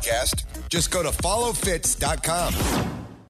the broadcast, just go to followfitz.com.